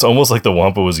 it's almost like the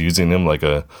Wampa was using him like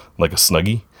a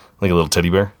Snuggie, like a little teddy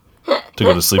bear to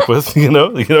go to sleep with. You know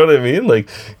what I mean? Like,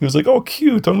 he was like, "Oh,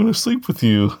 cute! I'm going to sleep with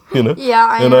you." You know? Yeah,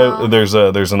 I know. There's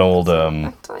an old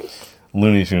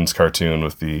Looney Tunes cartoon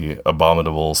with the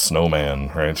abominable snowman,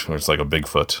 right? Where it's like a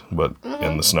Bigfoot, but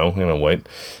in the snow, you know, white,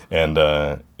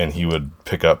 and he would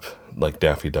pick up like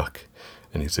Daffy Duck.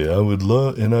 And he'd say, I will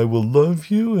love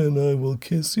you, and I will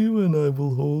kiss you, and I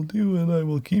will hold you, and I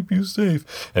will keep you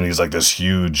safe. And he's like this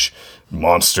huge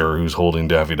monster who's holding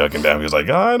Daffy Duck, and Daffy's like,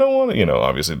 I don't want to, you know,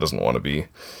 obviously doesn't want to be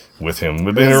with him.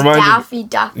 But it reminded Daffy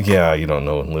Duck. Yeah, you don't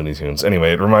know Looney Tunes.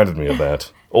 Anyway, it reminded me of that.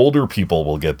 Older people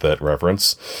will get that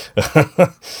reference.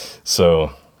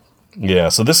 So, yeah,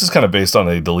 so this is kind of based on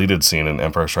a deleted scene in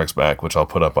Empire Strikes Back, which I'll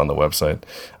put up on the website.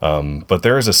 But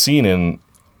there is a scene in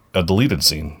a deleted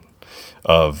scene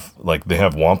of, like, they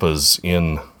have Wampas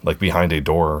in, like, behind a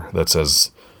door that says,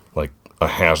 like, a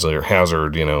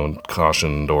hazard, you know,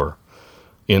 caution door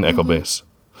in Echo Base.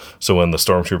 So when the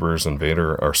Stormtroopers and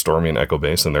Vader are storming Echo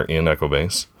Base and they're in Echo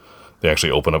Base, they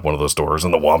actually open up one of those doors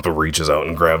and the Wampa reaches out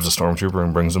and grabs the Stormtrooper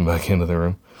and brings him back into their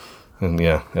room. And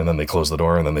and then they close the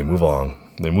door and then they move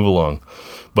along.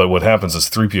 But what happens is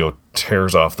 3PO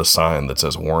tears off the sign that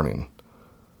says warning.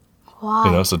 Wow.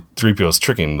 You know, so 3PO is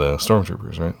tricking the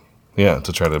Stormtroopers, right? Yeah,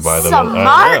 to try to buy them. Smart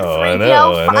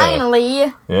 3PO, finally.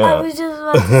 Yeah. I was just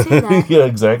about to say that. Yeah,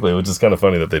 exactly. Which is kind of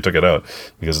funny that they took it out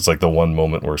because it's like the one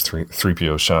moment where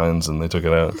 3PO shines and they took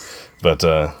it out.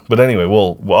 But anyway,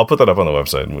 I'll put that up on the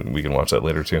website and we can watch that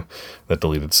later too. That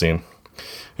deleted scene.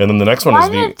 And then the next one Why is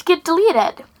did it get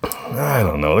deleted? I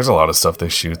don't know. There's a lot of stuff they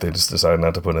shoot. They just decide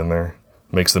not to put in there.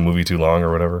 Makes the movie too long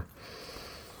or whatever.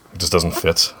 It just doesn't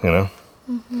fit, you know?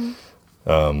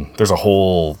 Mm-hmm. There's a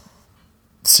whole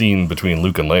scene between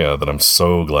Luke and Leia that I'm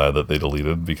so glad that they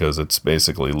deleted because it's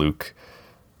basically Luke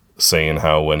saying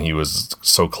how when he was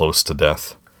so close to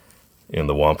death in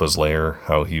the Wampa's lair,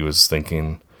 how he was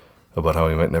thinking about how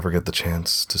he might never get the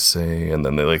chance to say, and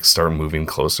then they like start moving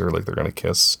closer, like they're gonna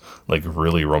kiss, like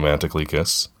really romantically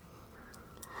kiss.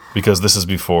 Because this is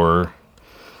before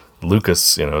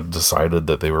Lucas, you know, decided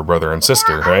that they were brother and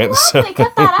sister, right? So they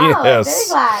cut that out. Yes. Very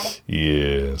glad.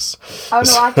 Yes. I want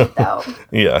to watch it though.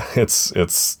 Yeah,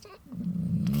 it's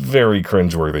very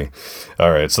cringeworthy.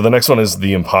 All right, so the next one is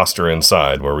The Imposter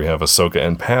Inside, where we have Ahsoka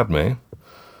and Padme.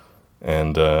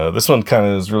 And this one kind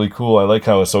of is really cool. I like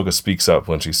how Ahsoka speaks up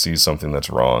when she sees something that's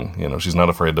wrong. You know, she's not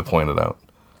afraid to point it out.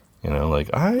 You know, like,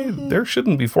 there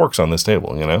shouldn't be forks on this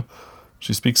table, you know?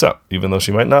 She speaks up, even though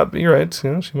she might not be right.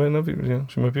 You know, she might not be, you know,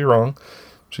 she might be wrong.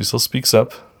 She still speaks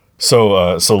up.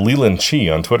 So Leland Chi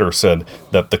on Twitter said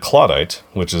that the Claudite,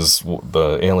 which is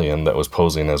the alien that was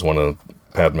posing as one of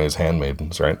Padme's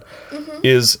handmaidens, right,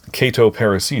 is Kato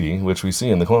Parasiti, which we see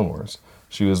in the Clone Wars.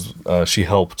 She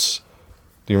helped.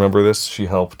 Do you remember this? She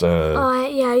helped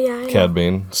Yeah. Cad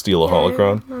Bane steal a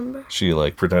holocron. I remember. She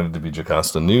like pretended to be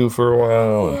Jocasta Nu for a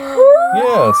while. And,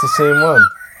 yeah, it's the same one.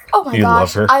 Oh my You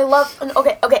gosh. love her. I love.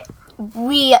 Okay.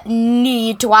 we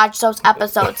need to watch those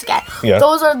episodes again. Yeah.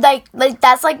 Those are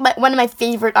that's one of my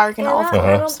favorite arc in all.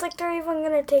 I don't think they're even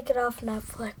gonna take it off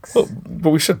Netflix. Well, but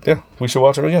we should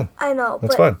watch them again. I know,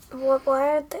 That's but fine. Why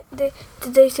aren't they?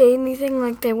 Did they say anything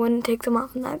like they wouldn't take them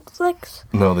off Netflix?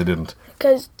 No, they didn't.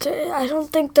 Because I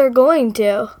don't think they're going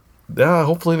to. Yeah,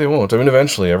 hopefully they won't. I mean,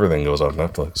 eventually everything goes off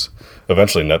Netflix.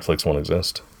 Eventually Netflix won't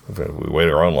exist. If we wait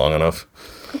around long enough.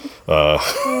 We're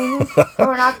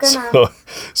not gonna.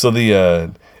 So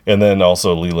the and then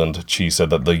also Leland Chi said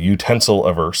that the utensil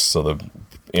averse, so the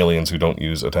aliens who don't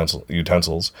use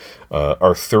utensils,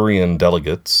 Arthurian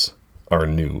delegates are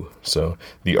new. So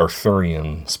the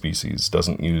Arthurian species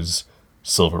doesn't use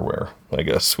silverware. I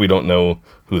guess we don't know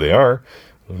who they are.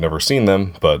 We've never seen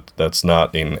them, but that's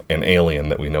not an alien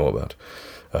that we know about.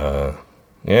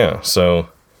 Yeah, so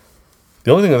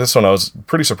the only thing with this one, I was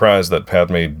pretty surprised that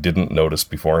Padme didn't notice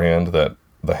beforehand that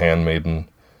the handmaiden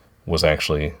was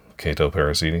actually Cato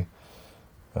Parasiti.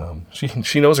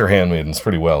 She knows her handmaidens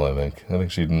pretty well, I think. I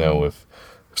think she'd know if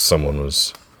someone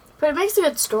was... But it makes a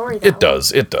good story, though. It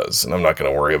does. And I'm not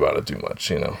going to worry about it too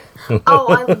much, Oh,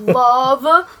 I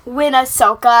love when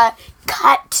Ahsoka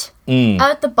cut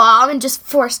out the bomb and just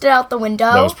forced it out the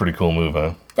window. That was a pretty cool move,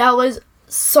 huh? That was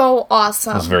so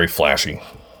awesome. It was very flashy.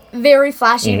 Very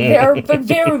flashy, but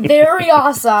very, very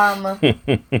awesome.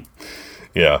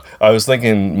 Yeah, I was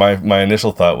thinking, my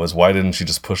initial thought was, why didn't she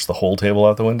just push the whole table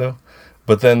out the window?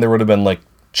 But then there would have been,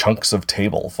 chunks of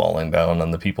table falling down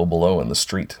on the people below in the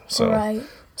street. So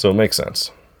it makes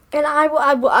sense. And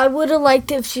I would have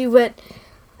liked if she went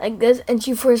like this and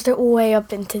she forced it way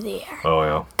up into the air. Oh,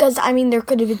 yeah. Because, there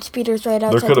could have been speeders right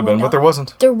outside. There could have been, but there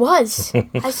wasn't. There was.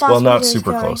 I saw well, not speeders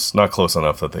super going. close. Not close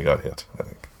enough that they got hit, I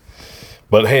think.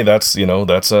 But hey, that's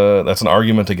an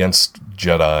argument against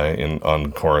Jedi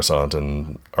on Coruscant,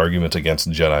 and argument against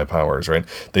Jedi powers, right?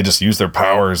 They just use their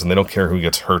powers and they don't care who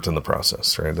gets hurt in the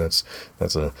process, right? That's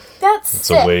a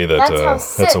way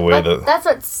that that's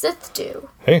what Sith do.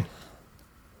 Hey,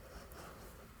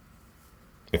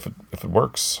 if it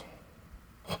works.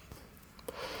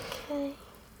 Okay.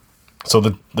 So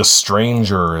the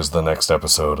Stranger is the next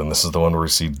episode, and this is the one where we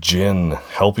see Jyn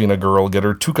helping a girl get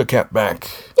her Tuca Cat back.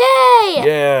 Yay!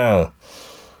 Yeah.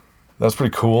 That's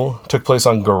pretty cool. Took place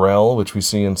on Gorel, which we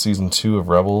see in season 2 of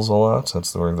Rebels a lot.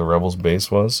 That's where the Rebels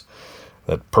base was.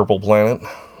 That purple planet,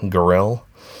 Gorel.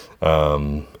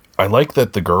 I like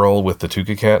that the girl with the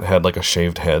Tuca Cat had a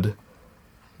shaved head,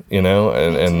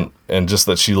 and just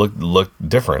that she looked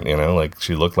different,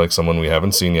 she looked like someone we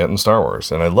haven't seen yet in Star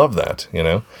Wars. And I love that,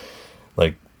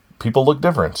 people look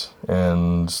different,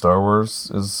 and Star Wars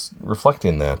is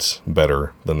reflecting that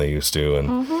better than they used to,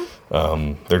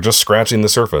 and they're just scratching the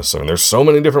surface. I mean, there's so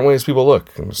many different ways people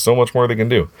look, and there's so much more they can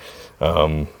do.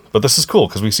 But this is cool,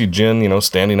 because we see Jyn,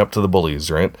 standing up to the bullies,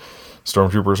 right?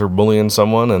 Stormtroopers are bullying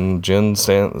someone, and Jyn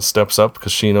steps up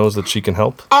because she knows that she can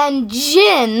help. And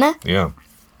Jyn, yeah,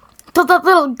 the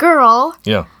little girl,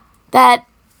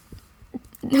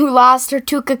 who lost her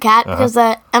Tuca Cat because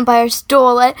the Empire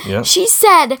stole it. Yeah. She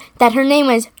said that her name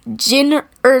was Jyn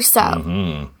Erso.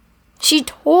 Mm-hmm. She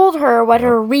told her what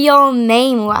her real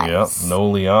name was. Yep, no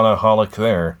Liana Holic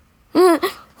there.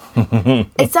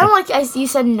 It sounded like you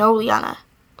said no Liana.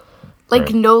 Like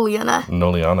right. No Liana.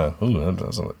 No Liana. Ooh,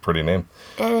 that's a pretty name.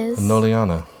 It is. No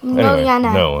Liana. No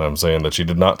Liana. No, I'm saying that she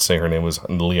did not say her name was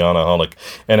Liana Holic.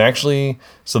 And actually,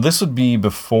 so this would be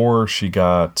before she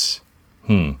got...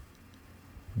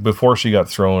 Before she got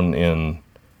thrown in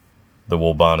the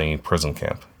Wobani prison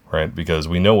camp, right? Because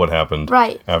we know what happened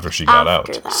after she got out.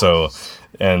 That. So,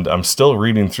 and I'm still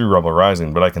reading through Rebel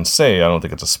Rising, but I can say, I don't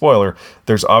think it's a spoiler,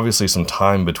 there's obviously some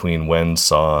time between when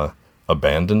Saw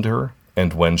abandoned her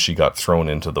and when she got thrown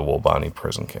into the Wobani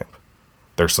prison camp.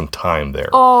 There's some time there.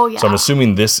 Oh, yeah. So I'm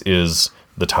assuming this is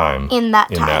the time. In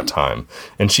that time.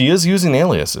 And she is using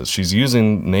aliases. She's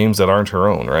using names that aren't her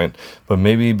own, right? But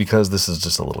maybe because this is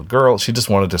just a little girl, she just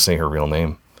wanted to say her real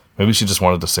name. Maybe she just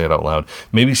wanted to say it out loud.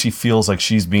 Maybe she feels like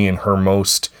she's being her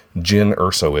most Jyn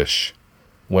Erso-ish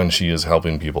when she is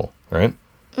helping people, right?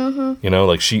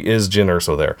 Mm-hmm. She is Jyn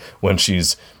Erso there. When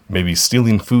she's maybe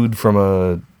stealing food from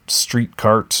a street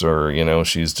cart, or,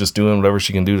 she's just doing whatever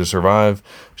she can do to survive,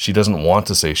 she doesn't want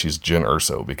to say she's Jyn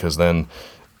Erso, because then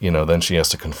she has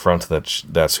to confront that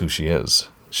that's who she is.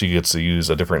 She gets to use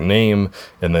a different name,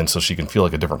 and then so she can feel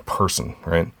like a different person,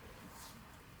 right?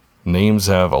 Names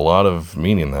have a lot of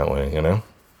meaning that way,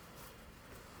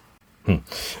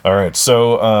 All right,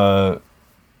 so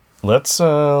let's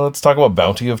talk about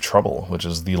Bounty of Trouble, which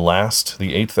is the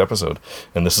 8th episode,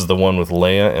 and this is the one with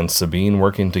Leia and Sabine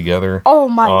working together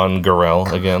on Gorel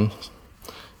again.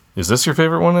 Is this your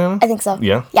favorite one, Anna? I think so.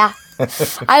 Yeah? Yeah.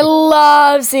 I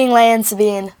love seeing Leia and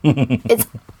Sabine. It's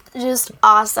just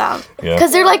awesome.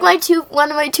 Because they're like two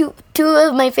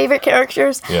of my favorite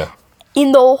characters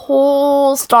in the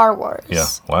whole Star Wars. Yeah,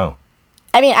 wow.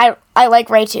 I mean, I like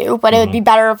Rey too, but it would be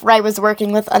better if Rey was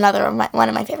working with one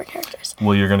of my favorite characters.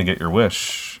 Well, you're going to get your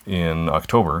wish in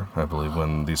October, I believe,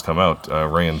 when these come out.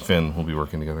 Rey and Finn will be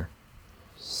working together.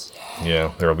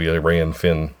 Yeah, there will be a Rey and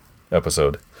Finn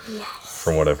episode,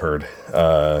 from what I've heard.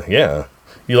 Yeah.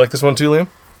 You like this one too, Liam?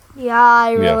 Yeah,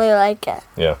 I really like it.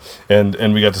 Yeah,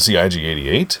 and we got to see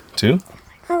IG-88 too,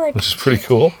 which is pretty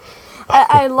cool.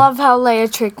 I love how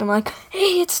Leia tricked him, like,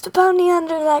 hey, it's the bounty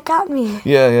hunter that got me.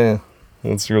 Yeah.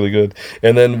 That's really good.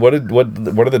 And then what are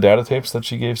the data tapes that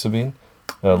she gave Sabine?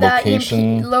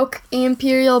 Location.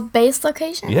 Imperial base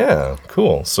location. Yeah,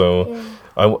 cool. So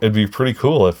it'd be pretty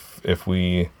cool if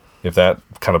that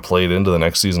kind of played into the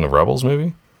next season of Rebels,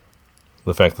 maybe.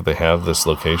 The fact that they have this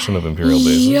location of Imperial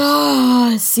bases.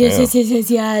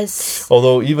 Yes.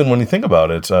 Although even when you think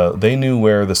about it, they knew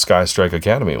where the Sky Strike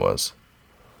Academy was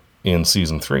in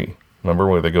season 3. Remember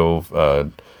where they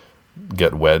go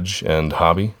get Wedge and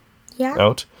Hobby?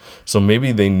 Out. So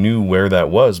maybe they knew where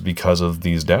that was because of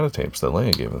these data tapes that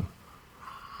Leia gave them.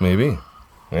 Maybe.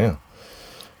 Yeah.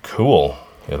 Cool.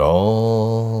 It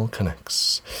all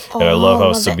connects. And I love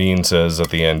how Sabine says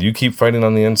at the end, you keep fighting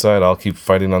on the inside, I'll keep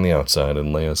fighting on the outside.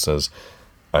 And Leia says,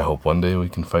 I hope one day we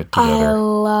can fight together. I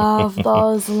love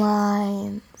those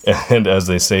lines. And as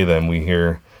they say them, we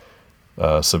hear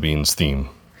Sabine's theme.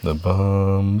 The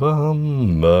bum,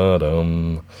 bum,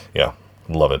 ba-dum. Yeah,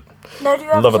 love it. No, do you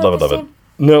have love it.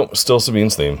 No, still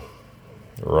Sabine's theme.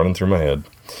 Running through my head.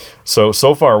 So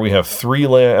far we have 3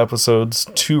 Leia episodes,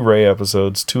 2 Rey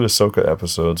episodes, 2 Ahsoka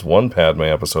episodes, 1 Padme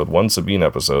episode, 1 Sabine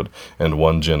episode, and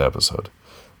 1 Jyn episode.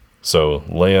 So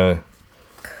Leia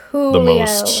the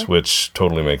most, which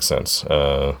totally makes sense.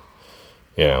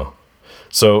 Yeah.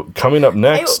 So coming up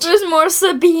next... There's more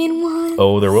Sabine ones.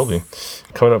 Oh, there will be.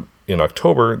 Coming up in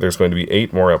October, there's going to be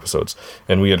 8 more episodes.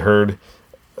 And we had heard,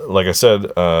 like I said,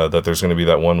 that there's going to be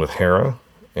that one with Hera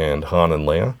and Han and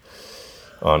Leia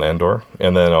on Endor.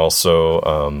 And then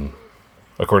also,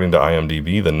 according to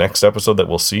IMDb, the next episode that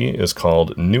we'll see is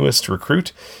called Newest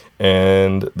Recruit.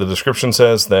 And the description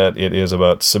says that it is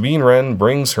about Sabine Wren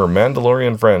brings her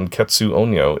Mandalorian friend Ketsu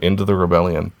Onyo into the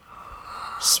rebellion.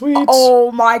 Sweet.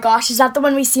 Oh my gosh, is that the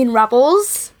one we see in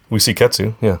Rebels? We see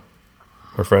Ketsu, yeah.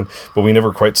 Her friend. But we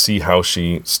never quite see how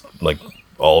she, like,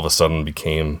 all of a sudden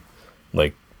became,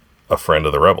 like, a friend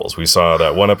of the Rebels. We saw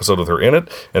that one episode with her in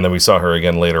it, and then we saw her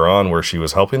again later on where she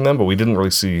was helping them, but we didn't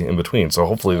really see in between. So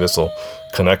hopefully this will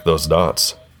connect those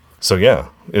dots. So yeah,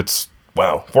 it's,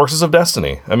 wow. Forces of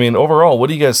Destiny. I mean, overall, what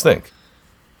do you guys think?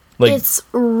 Like, it's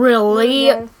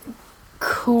really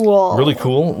cool. Really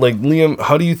cool? Like, Liam,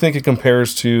 how do you think it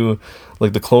compares to,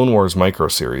 like, the Clone Wars micro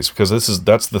series? Because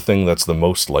that's the thing that's the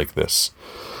most like this.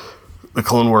 The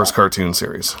Clone Wars cartoon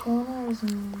series. Micro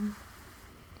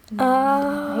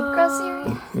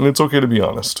series? And it's okay to be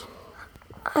honest.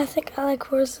 I think I like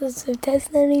Forces of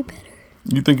Destiny better.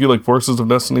 You think you like Forces of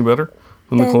Destiny better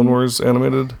than the Clone Wars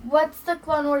animated? What's the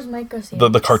Clone Wars micro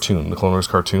series? The cartoon, the Clone Wars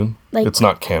cartoon. Like, it's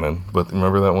not canon, but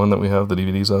remember that one that we have the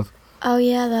DVDs of? Oh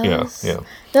yeah, those. Yeah.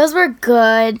 Those were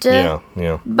good.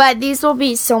 Yeah. But these will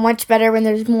be so much better when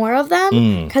there's more of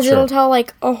them, because it'll tell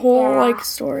like a whole like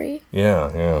story.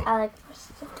 Yeah. I like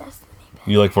Forces of Destiny better.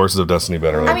 You like Forces of Destiny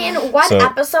better? I mean, one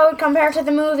episode compared to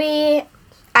the movie,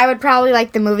 I would probably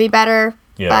like the movie better.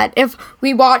 Yeah. But if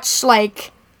we watch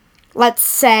like, let's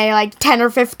say like 10 or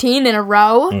 15 in a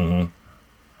row,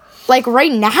 like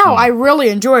right now, I really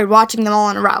enjoyed watching them all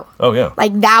in a row. Oh yeah.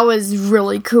 Like that was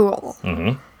really cool.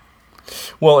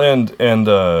 Well, and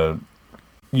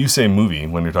you say movie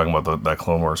when you're talking about that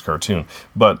Clone Wars cartoon,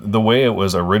 but the way it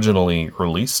was originally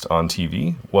released on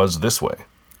TV was this way,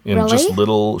 in just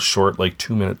little short, like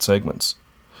 2-minute segments,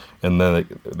 and then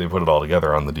they put it all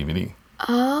together on the DVD.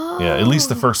 Oh. Yeah, at least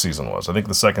the first season was. I think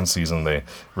the second season they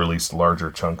released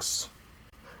larger chunks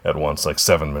at once, like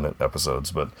 7-minute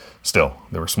episodes, but still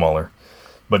they were smaller.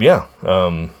 But yeah,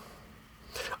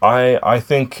 I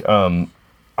think.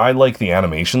 I like the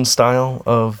animation style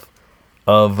of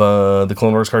the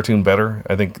Clone Wars cartoon better.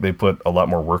 I think they put a lot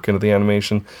more work into the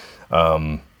animation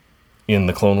in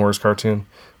the Clone Wars cartoon.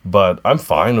 But I'm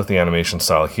fine with the animation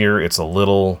style here. It's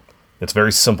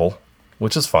very simple,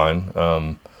 which is fine.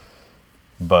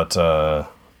 But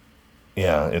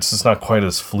it's just not quite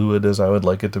as fluid as I would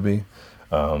like it to be.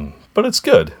 But it's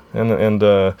good. And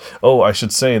I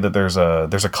should say that there's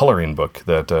a coloring book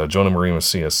that Jonah Marie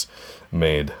Macias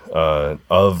made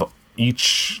of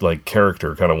each like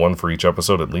character, kind of one for each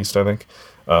episode at least, I think.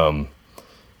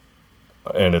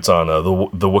 and it's on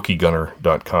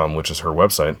thewookiegunner.com, which is her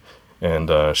website.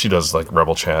 And she does like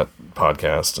Rebel Chat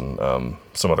podcast and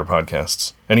some other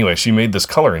podcasts. Anyway, she made this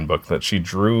coloring book that she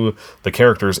drew the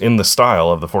characters in the style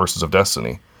of the Forces of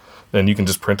Destiny. And you can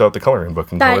just print out the coloring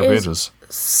book and color pages.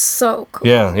 So cool.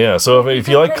 Yeah. So if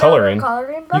you like coloring,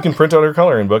 you can print out her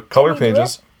coloring book, color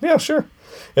pages. Yeah, sure.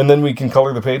 And then we can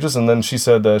color the pages. And then she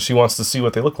said she wants to see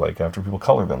what they look like after people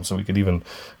color them. So we could even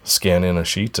scan in a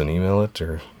sheet and email it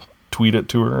or tweet it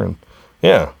to her. And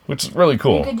yeah, which is really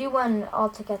cool. You could do one all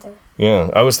together. Yeah,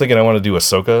 I was thinking I want to do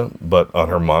Ahsoka, but on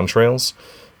her montrails,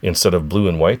 instead of blue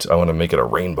and white, I want to make it a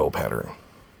rainbow pattern.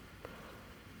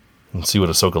 And see what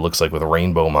Ahsoka looks like with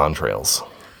rainbow montrails.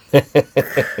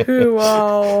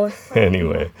 Wow.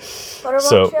 Anyway, What are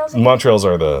so montrails?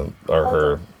 montrails are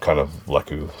her kind of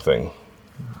Leku thing.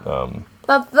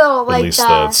 But though, At least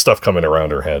the stuff coming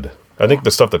around her head. I think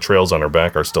the stuff that trails on her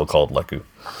back are still called Leku.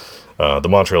 The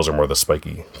montrails are more the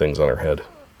spiky things on her head.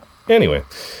 Anyway,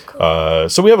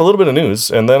 so we have a little bit of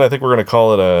news, and then I think we're going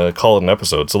to call it an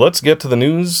episode. So let's get to the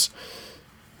news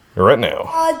right now.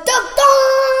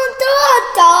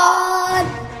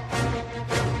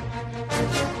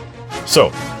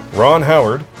 So, Ron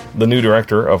Howard, the new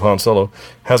director of Han Solo,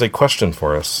 has a question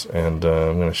for us, and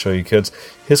I'm going to show you kids.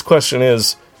 His question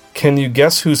is, can you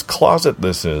guess whose closet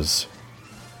this is?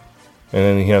 And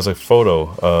then he has a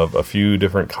photo of a few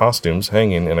different costumes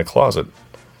hanging in a closet.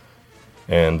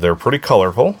 And they're pretty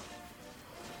colorful.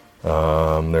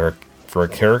 They're for a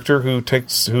character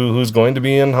who's going to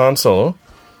be in Han Solo.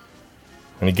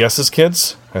 Any guesses,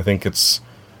 kids? I think it's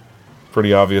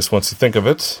pretty obvious once you think of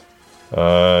it.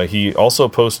 He also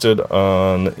posted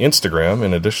on Instagram,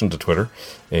 in addition to Twitter,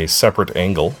 a separate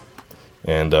angle.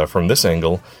 And from this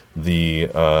angle, the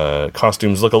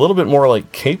costumes look a little bit more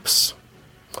like capes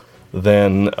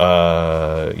than,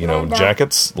 Lando.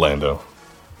 jackets. Lando.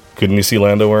 Couldn't you see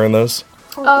Lando wearing those?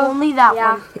 Only that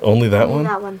one. Only that Only one?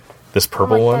 that one. This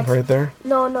purple like one that's- right there?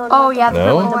 No. Oh, yeah, the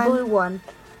No? purple The one. blue one.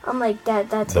 I'm like,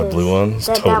 that's The his. blue one's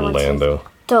That total one's his. Lando.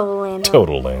 Total Lando.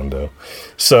 Total Lando.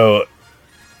 So,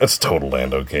 that's total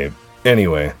Lando cape.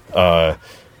 Anyway,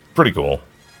 pretty cool.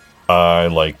 I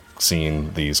like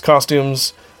seeing these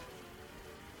costumes.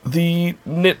 The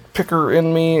nitpicker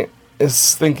in me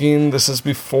is thinking this is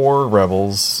before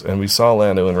Rebels, and we saw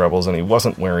Lando in Rebels, and he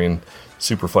wasn't wearing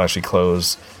super flashy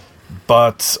clothes.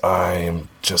 But I'm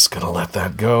just going to let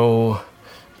that go,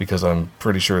 because I'm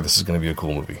pretty sure this is going to be a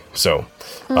cool movie. So,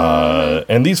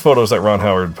 and these photos that Ron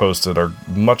Howard posted are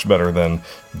much better than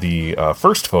the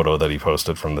first photo that he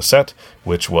posted from the set,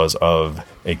 which was of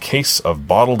a case of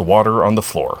bottled water on the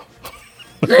floor.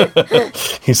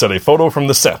 He said a photo from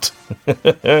the set.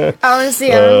 I want to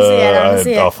see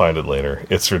it. I'll find it later.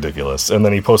 It's ridiculous. And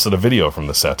then he posted a video from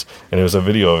the set, and it was a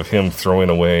video of him throwing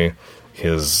away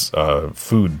his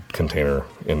food container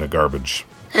in the garbage.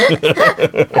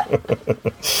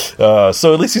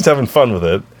 So at least he's having fun with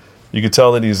it. You could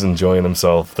tell that he's enjoying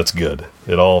himself. That's good.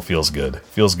 It all feels good.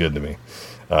 Feels good to me.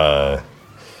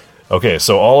 Okay,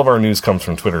 so all of our news comes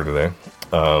from Twitter today.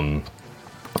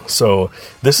 So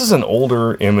this is an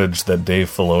older image that Dave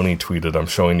Filoni tweeted. I'm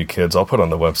showing you kids. I'll put on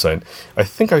the website. I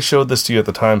think I showed this to you at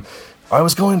the time. I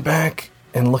was going back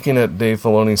and looking at Dave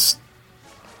Filoni's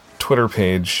Twitter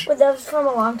page. But that was from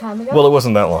a long time ago? Well, it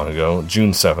wasn't that long ago.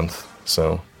 June 7th.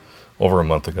 So over a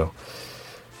month ago.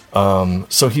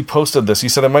 So he posted this. He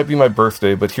said, it might be my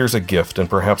birthday, but here's a gift and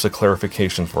perhaps a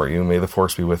clarification for you. May the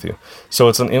Force be with you. So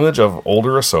it's an image of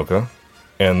older Ahsoka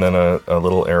and then a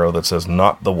little arrow that says,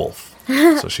 not the wolf.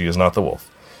 So she is not the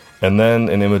wolf. And then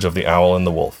an image of the owl and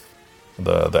the wolf.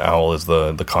 The owl is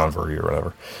the convery or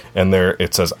whatever. And there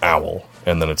it says owl,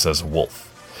 and then it says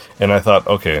wolf. And I thought,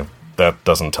 okay, that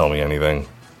doesn't tell me anything.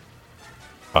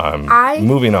 I'm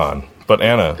moving on. But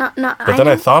Anna, but then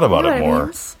I thought about it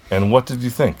more. And what did you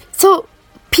think? So,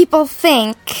 people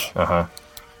think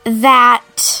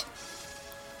that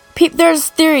there's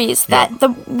theories that the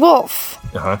wolf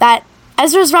that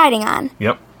Ezra's riding on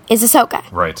is Ahsoka.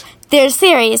 Right. There's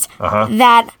theories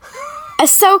that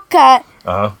Ahsoka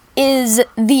is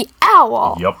the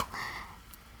owl. Yep.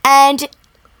 And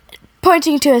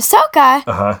pointing to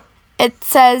Ahsoka, it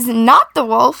says not the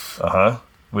wolf.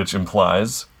 Which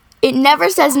implies... It never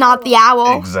says not the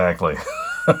owl. Exactly.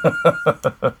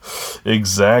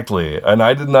 Exactly. And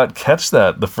I did not catch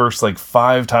that the first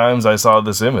 5 times I saw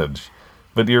this image.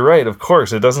 But you're right, of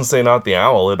course. It doesn't say not the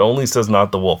owl. It only says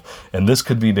not the wolf. And this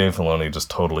could be Dave Filoni just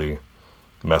totally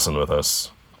messing with us.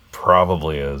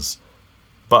 Probably is.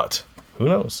 But who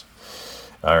knows?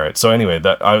 All right. So anyway,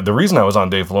 the reason I was on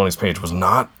Dave Filoni's page was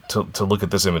not to look at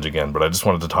this image again, but I just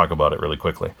wanted to talk about it really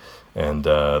quickly. And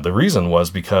the reason was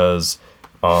because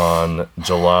on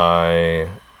July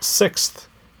 6th,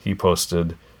 he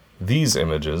posted these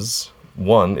images.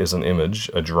 One is an image,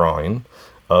 a drawing,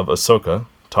 of Ahsoka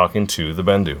talking to the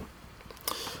Bendu.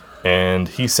 And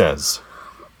he says,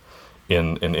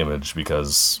 in an image,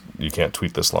 because you can't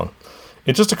tweet this long,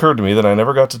 "It just occurred to me that I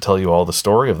never got to tell you all the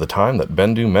story of the time that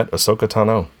Bendu met Ahsoka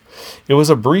Tano. It was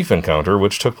a brief encounter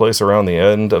which took place around the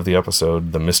end of the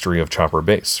episode The Mystery of Chopper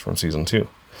Base from Season 2.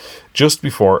 Just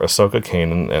before Ahsoka,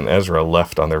 Kanan, and Ezra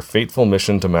left on their fateful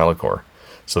mission to Malachor."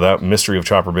 So that Mystery of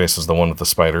Chopper Base is the one with the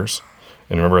spiders.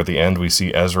 And remember at the end we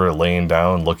see Ezra laying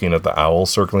down looking at the owl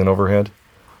circling overhead?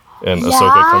 And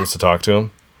Ahsoka comes to talk to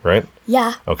him, right?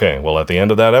 Yeah. Okay, well at the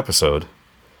end of that episode,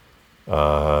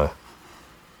 around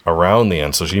the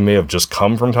end, so she may have just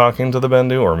come from talking to the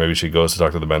Bendu, or maybe she goes to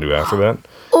talk to the Bendu after that.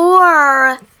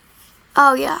 Or,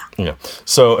 oh yeah. Yeah.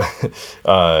 So,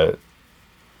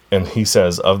 and he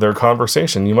says, of their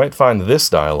conversation, you might find this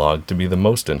dialogue to be the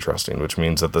most interesting, which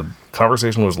means that the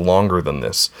conversation was longer than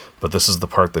this, but this is the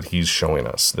part that he's showing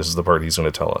us. This is the part he's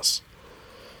going to tell us.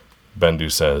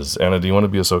 Bendu says, "Anna, do you want to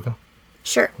be Ahsoka?"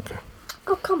 Sure. Okay.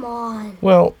 Oh, come on.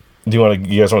 Well, you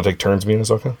guys want to take turns being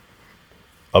Ahsoka?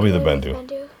 I'll be the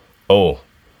Bendu. Oh,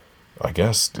 I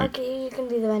guess. Okay, you can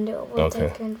be the Bendu. We'll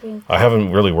take turns being. I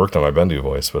haven't really worked on my Bendu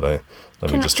voice, but let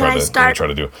me try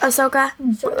to do Ahsoka.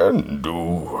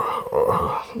 Bendu.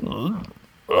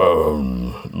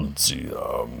 Let's see.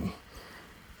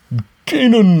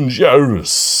 Kanan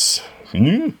Jarrus.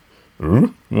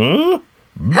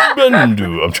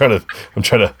 Bendu.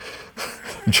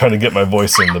 I'm trying to get my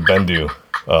voice in the Bendu.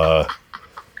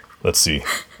 Let's see.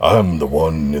 I'm the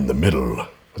one in the middle.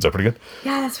 Is that pretty good?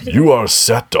 Yeah, that's pretty good. You are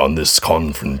set on this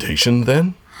confrontation,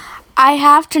 then? I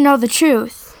have to know the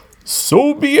truth.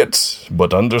 So be it.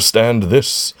 But understand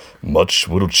this. Much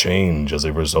will change as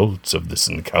a result of this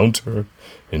encounter,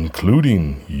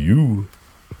 including you.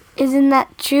 Isn't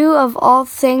that true of all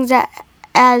things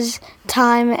as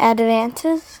time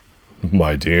advances?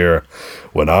 My dear,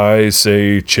 when I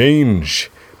say change,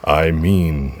 I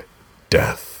mean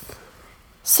death.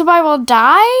 So I will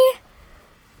die?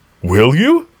 Will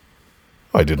you?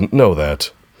 I didn't know that.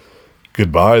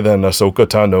 Goodbye then, Ahsoka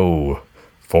Tano,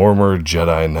 former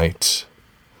Jedi Knight.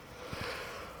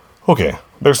 Okay,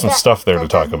 there's some stuff there to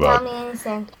talk about. Tell me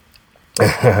anything.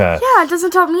 Yeah, it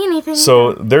doesn't tell me anything.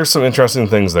 So there's some interesting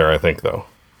things there, I think, though.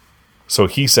 So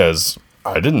he says,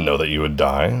 "I didn't know that you would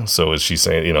die." So is she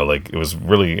saying, it was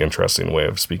really interesting way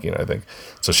of speaking, I think.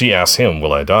 So she asks him,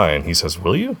 "Will I die?" And he says,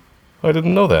 "Will you? I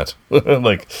didn't know that."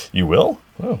 You will?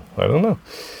 Oh, I don't know.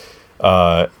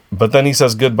 But then he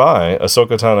says, "Goodbye,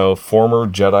 Ahsoka Tano, former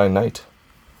Jedi Knight."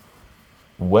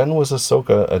 When was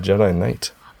Ahsoka a Jedi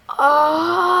Knight?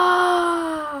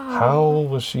 How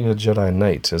was she a Jedi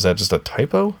Knight? Is that just a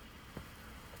typo?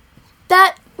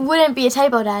 That wouldn't be a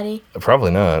typo, Daddy.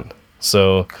 Probably not.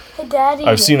 So, hey, Daddy,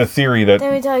 I've seen a theory that...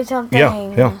 Let me tell you something.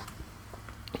 Yeah.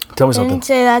 Tell me something. Didn't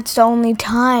say that's the only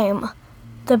time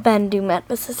the Bendu met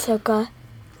with Ahsoka.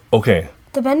 Okay.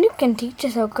 The Bendu can teach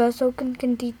Ahsoka. Ahsoka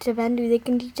can teach the Bendu. They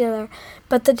can teach each other.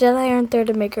 But the Jedi aren't there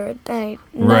to make her a knight.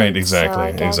 Right,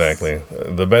 exactly.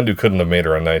 The Bendu couldn't have made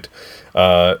her a knight.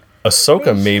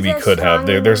 Ahsoka maybe could have.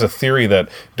 There's a theory that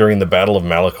during the Battle of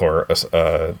Malachor,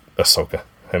 Ahsoka,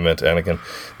 I meant Anakin.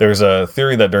 There's a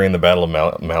theory that during the Battle of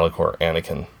Malachor,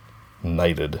 Anakin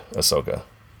knighted Ahsoka.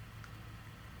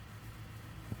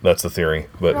 That's the theory.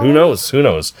 But who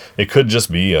knows? It could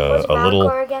just be a little...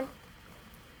 Again?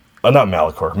 Not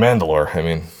Malachor. Mandalore.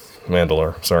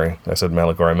 Mandalore. Sorry. I said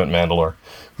Malachor. I meant Mandalore.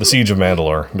 The Siege of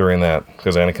Mandalore during that.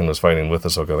 Because Anakin was fighting with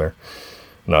Ahsoka there.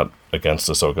 Not against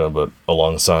Ahsoka, but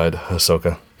alongside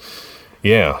Ahsoka.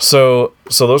 Yeah. So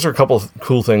those are a couple of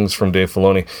cool things from Dave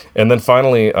Filoni. And then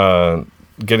finally,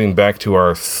 getting back to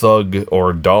our thug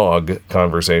or dog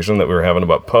conversation that we were having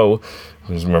about Poe.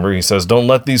 Remember, he says, "Don't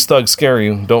let these thugs scare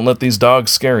you. Don't let these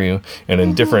dogs scare you." And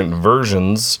in different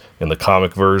versions, in the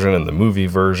comic version, in the movie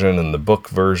version, in the book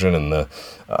version, in the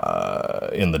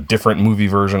different movie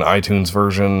version, iTunes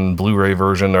version, Blu-ray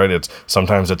version, right?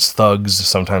 Sometimes it's thugs,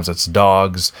 sometimes it's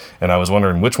dogs. And I was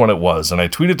wondering which one it was. And I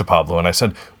tweeted to Pablo and I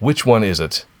said, "Which one is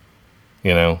it?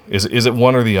 Is it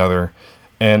one or the other?"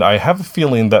 And I have a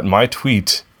feeling that my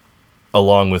tweet,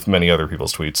 along with many other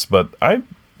people's tweets, but I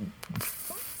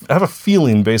have a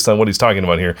feeling, based on what he's talking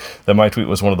about here, that my tweet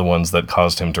was one of the ones that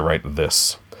caused him to write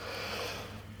this.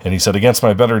 And he said, "Against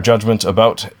my better judgment,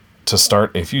 about to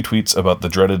start a few tweets about the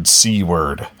dreaded C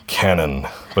word, canon.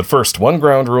 But first, one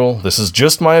ground rule. This is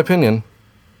just my opinion.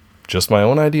 Just my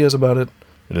own ideas about it.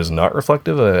 It is not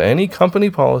reflective of any company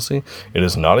policy. It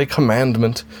is not a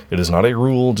commandment. It is not a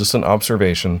rule, just an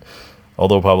observation.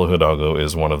 Although Pablo Hidalgo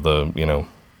is one of the,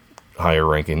 higher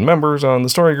ranking members on the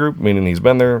story group, meaning he's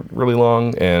been there really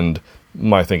long. And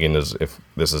my thinking is, if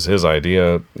this is his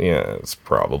idea, yeah, it's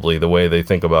probably the way they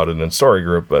think about it in story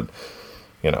group. But,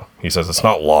 he says it's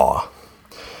not law.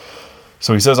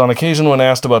 So he says, on occasion when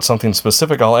asked about something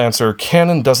specific, I'll answer,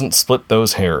 canon doesn't split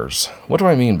those hairs. What do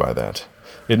I mean by that?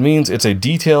 It means it's a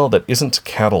detail that isn't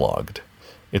cataloged.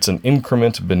 It's an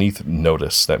increment beneath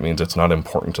notice. That means it's not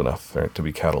important enough, right, to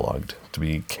be cataloged, to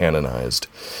be canonized.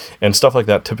 And stuff like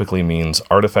that typically means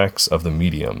artifacts of the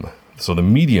medium. So the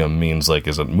medium means, like,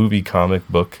 is it movie, comic,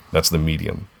 book? That's the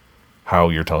medium, how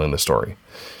you're telling the story.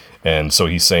 And so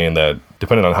he's saying that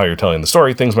depending on how you're telling the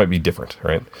story, things might be different,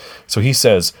 right? So he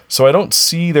says, so I don't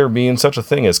see there being such a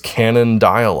thing as canon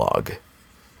dialogue.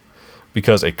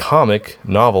 Because a comic,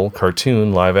 novel,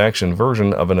 cartoon, live-action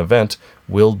version of an event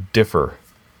will differ.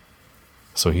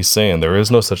 So he's saying there is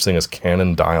no such thing as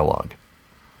canon dialogue,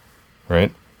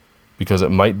 right? Because it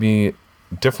might be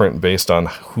different based on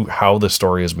how the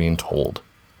story is being told.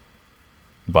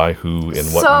 By who, in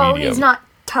what medium. So he's not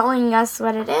telling us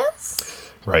what it is?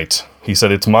 Right. He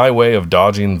said, it's my way of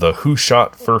dodging the who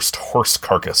shot first horse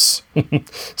carcass.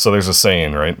 So there's a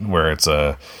saying, right, where it's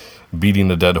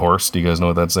beating a dead horse. Do you guys know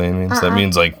what that saying means? That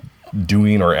means, like,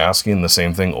 doing or asking the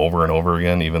same thing over and over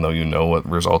again, even though you know what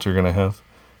result you're going to have.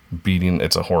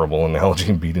 It's a horrible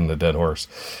analogy, beating the dead horse.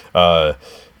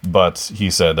 But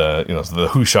he said, the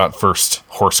who shot first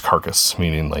horse carcass,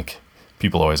 meaning, like,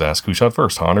 people always ask who shot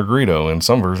first, Han or Greedo. In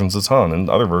some versions it's Han, in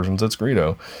other versions it's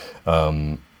Greedo.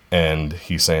 And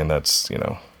he's saying that's,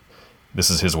 this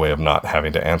is his way of not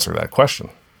having to answer that question.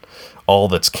 All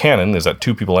that's canon is that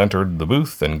 2 people entered the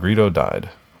booth and Greedo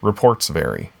died. Reports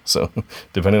vary. So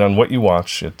depending on what you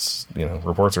watch, it's,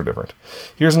 reports are different.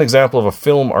 Here's an example of a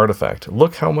film artifact.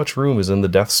 Look how much room is in the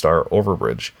Death Star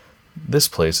overbridge. This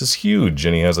place is huge.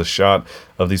 And he has a shot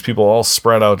of these people all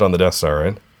spread out on the Death Star,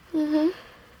 right? Mm-hmm.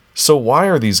 So why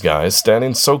are these guys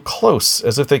standing so close,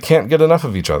 as if they can't get enough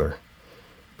of each other?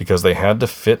 Because they had to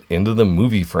fit into the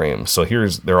movie frame. So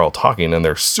they're all talking and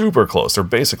they're super close. They're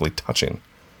basically touching.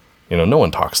 No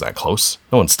one talks that close.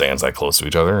 No one stands that close to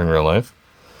each other in real life.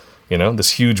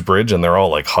 This huge bridge and they're all,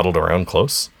 like, huddled around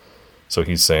close. So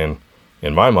he's saying,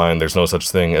 in my mind, there's no such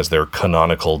thing as their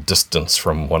canonical distance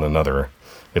from one another.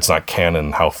 It's not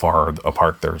canon how far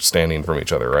apart they're standing from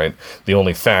each other, right? The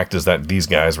only fact is that these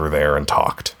guys were there and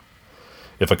talked.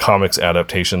 If a comics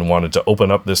adaptation wanted to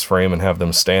open up this frame and have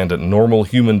them stand at normal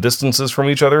human distances from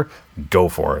each other, go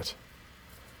for it.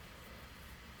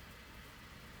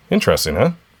 Interesting,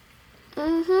 huh?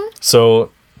 Mm-hmm.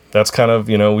 So that's kind of,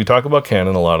 we talk about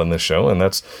canon a lot on this show, and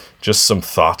that's just some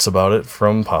thoughts about it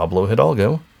from Pablo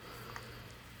Hidalgo.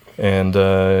 And,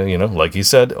 like he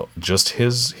said, just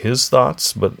his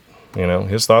thoughts, but,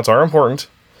 his thoughts are important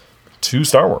to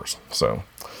Star Wars, so...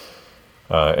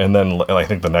 and then I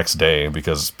think the next day,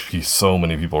 because so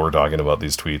many people were talking about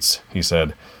these tweets, he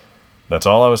said, that's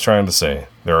all I was trying to say.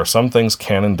 There are some things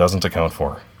canon doesn't account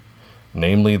for.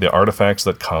 Namely, the artifacts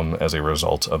that come as a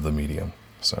result of the medium.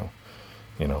 So,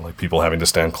 like people having to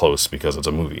stand close because it's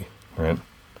a movie, right?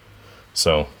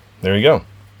 So, there you go.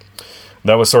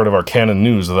 That was sort of our canon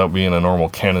news without being a normal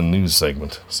canon news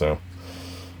segment. So,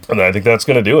 and I think that's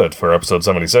going to do it for episode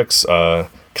 76.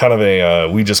 Kind of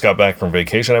a we just got back from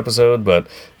vacation episode, but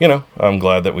I'm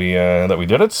glad that we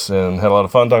did it and had a lot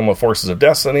of fun talking about Forces of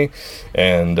Destiny,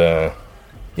 and so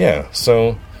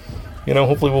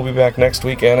hopefully we'll be back next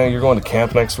week. Anna, you're going to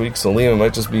camp next week, so Liam, it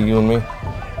might just be you and me,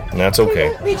 and that's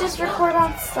okay. We just record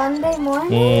on Sunday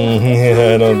morning.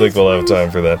 I don't think we'll have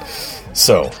time for that.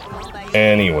 So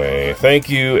anyway, thank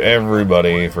you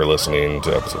everybody for listening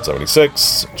to episode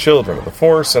 76, Children of the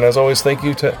Force, and as always, thank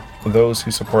you to those who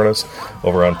support us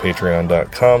over on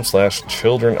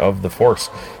patreon.com/Children of the Force.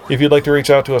 If you'd like to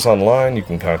reach out to us online, you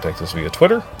can contact us via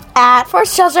Twitter at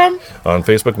Force Children. On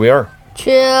Facebook, we are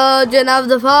Children of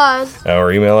the Force.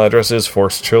 Our email address is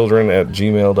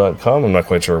forcechildren@gmail.com. I'm not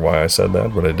quite sure why I said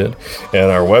that, but I did.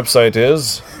 And our website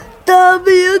is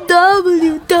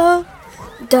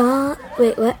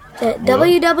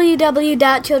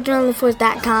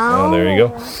www.childrenoftheforce.com. Oh, there you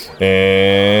go.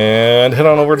 And head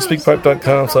on over to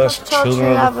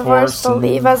speakpipe.com/Children of the Force. To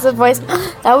leave us a voice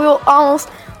that we will almost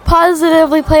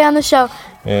positively play on the show.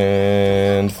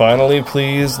 And finally,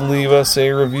 please leave us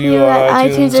a review on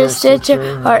iTunes or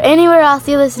Stitcher or anywhere else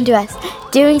you listen to us.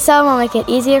 Doing so will make it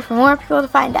easier for more people to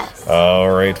find us.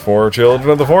 All right, for Children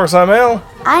of the Force, I'm Al.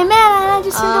 I'm Anna, and I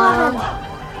just turned 11.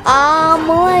 I'm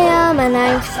William, and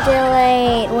I'm still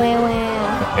 8.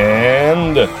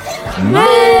 And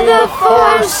may the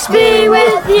Force be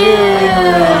with you.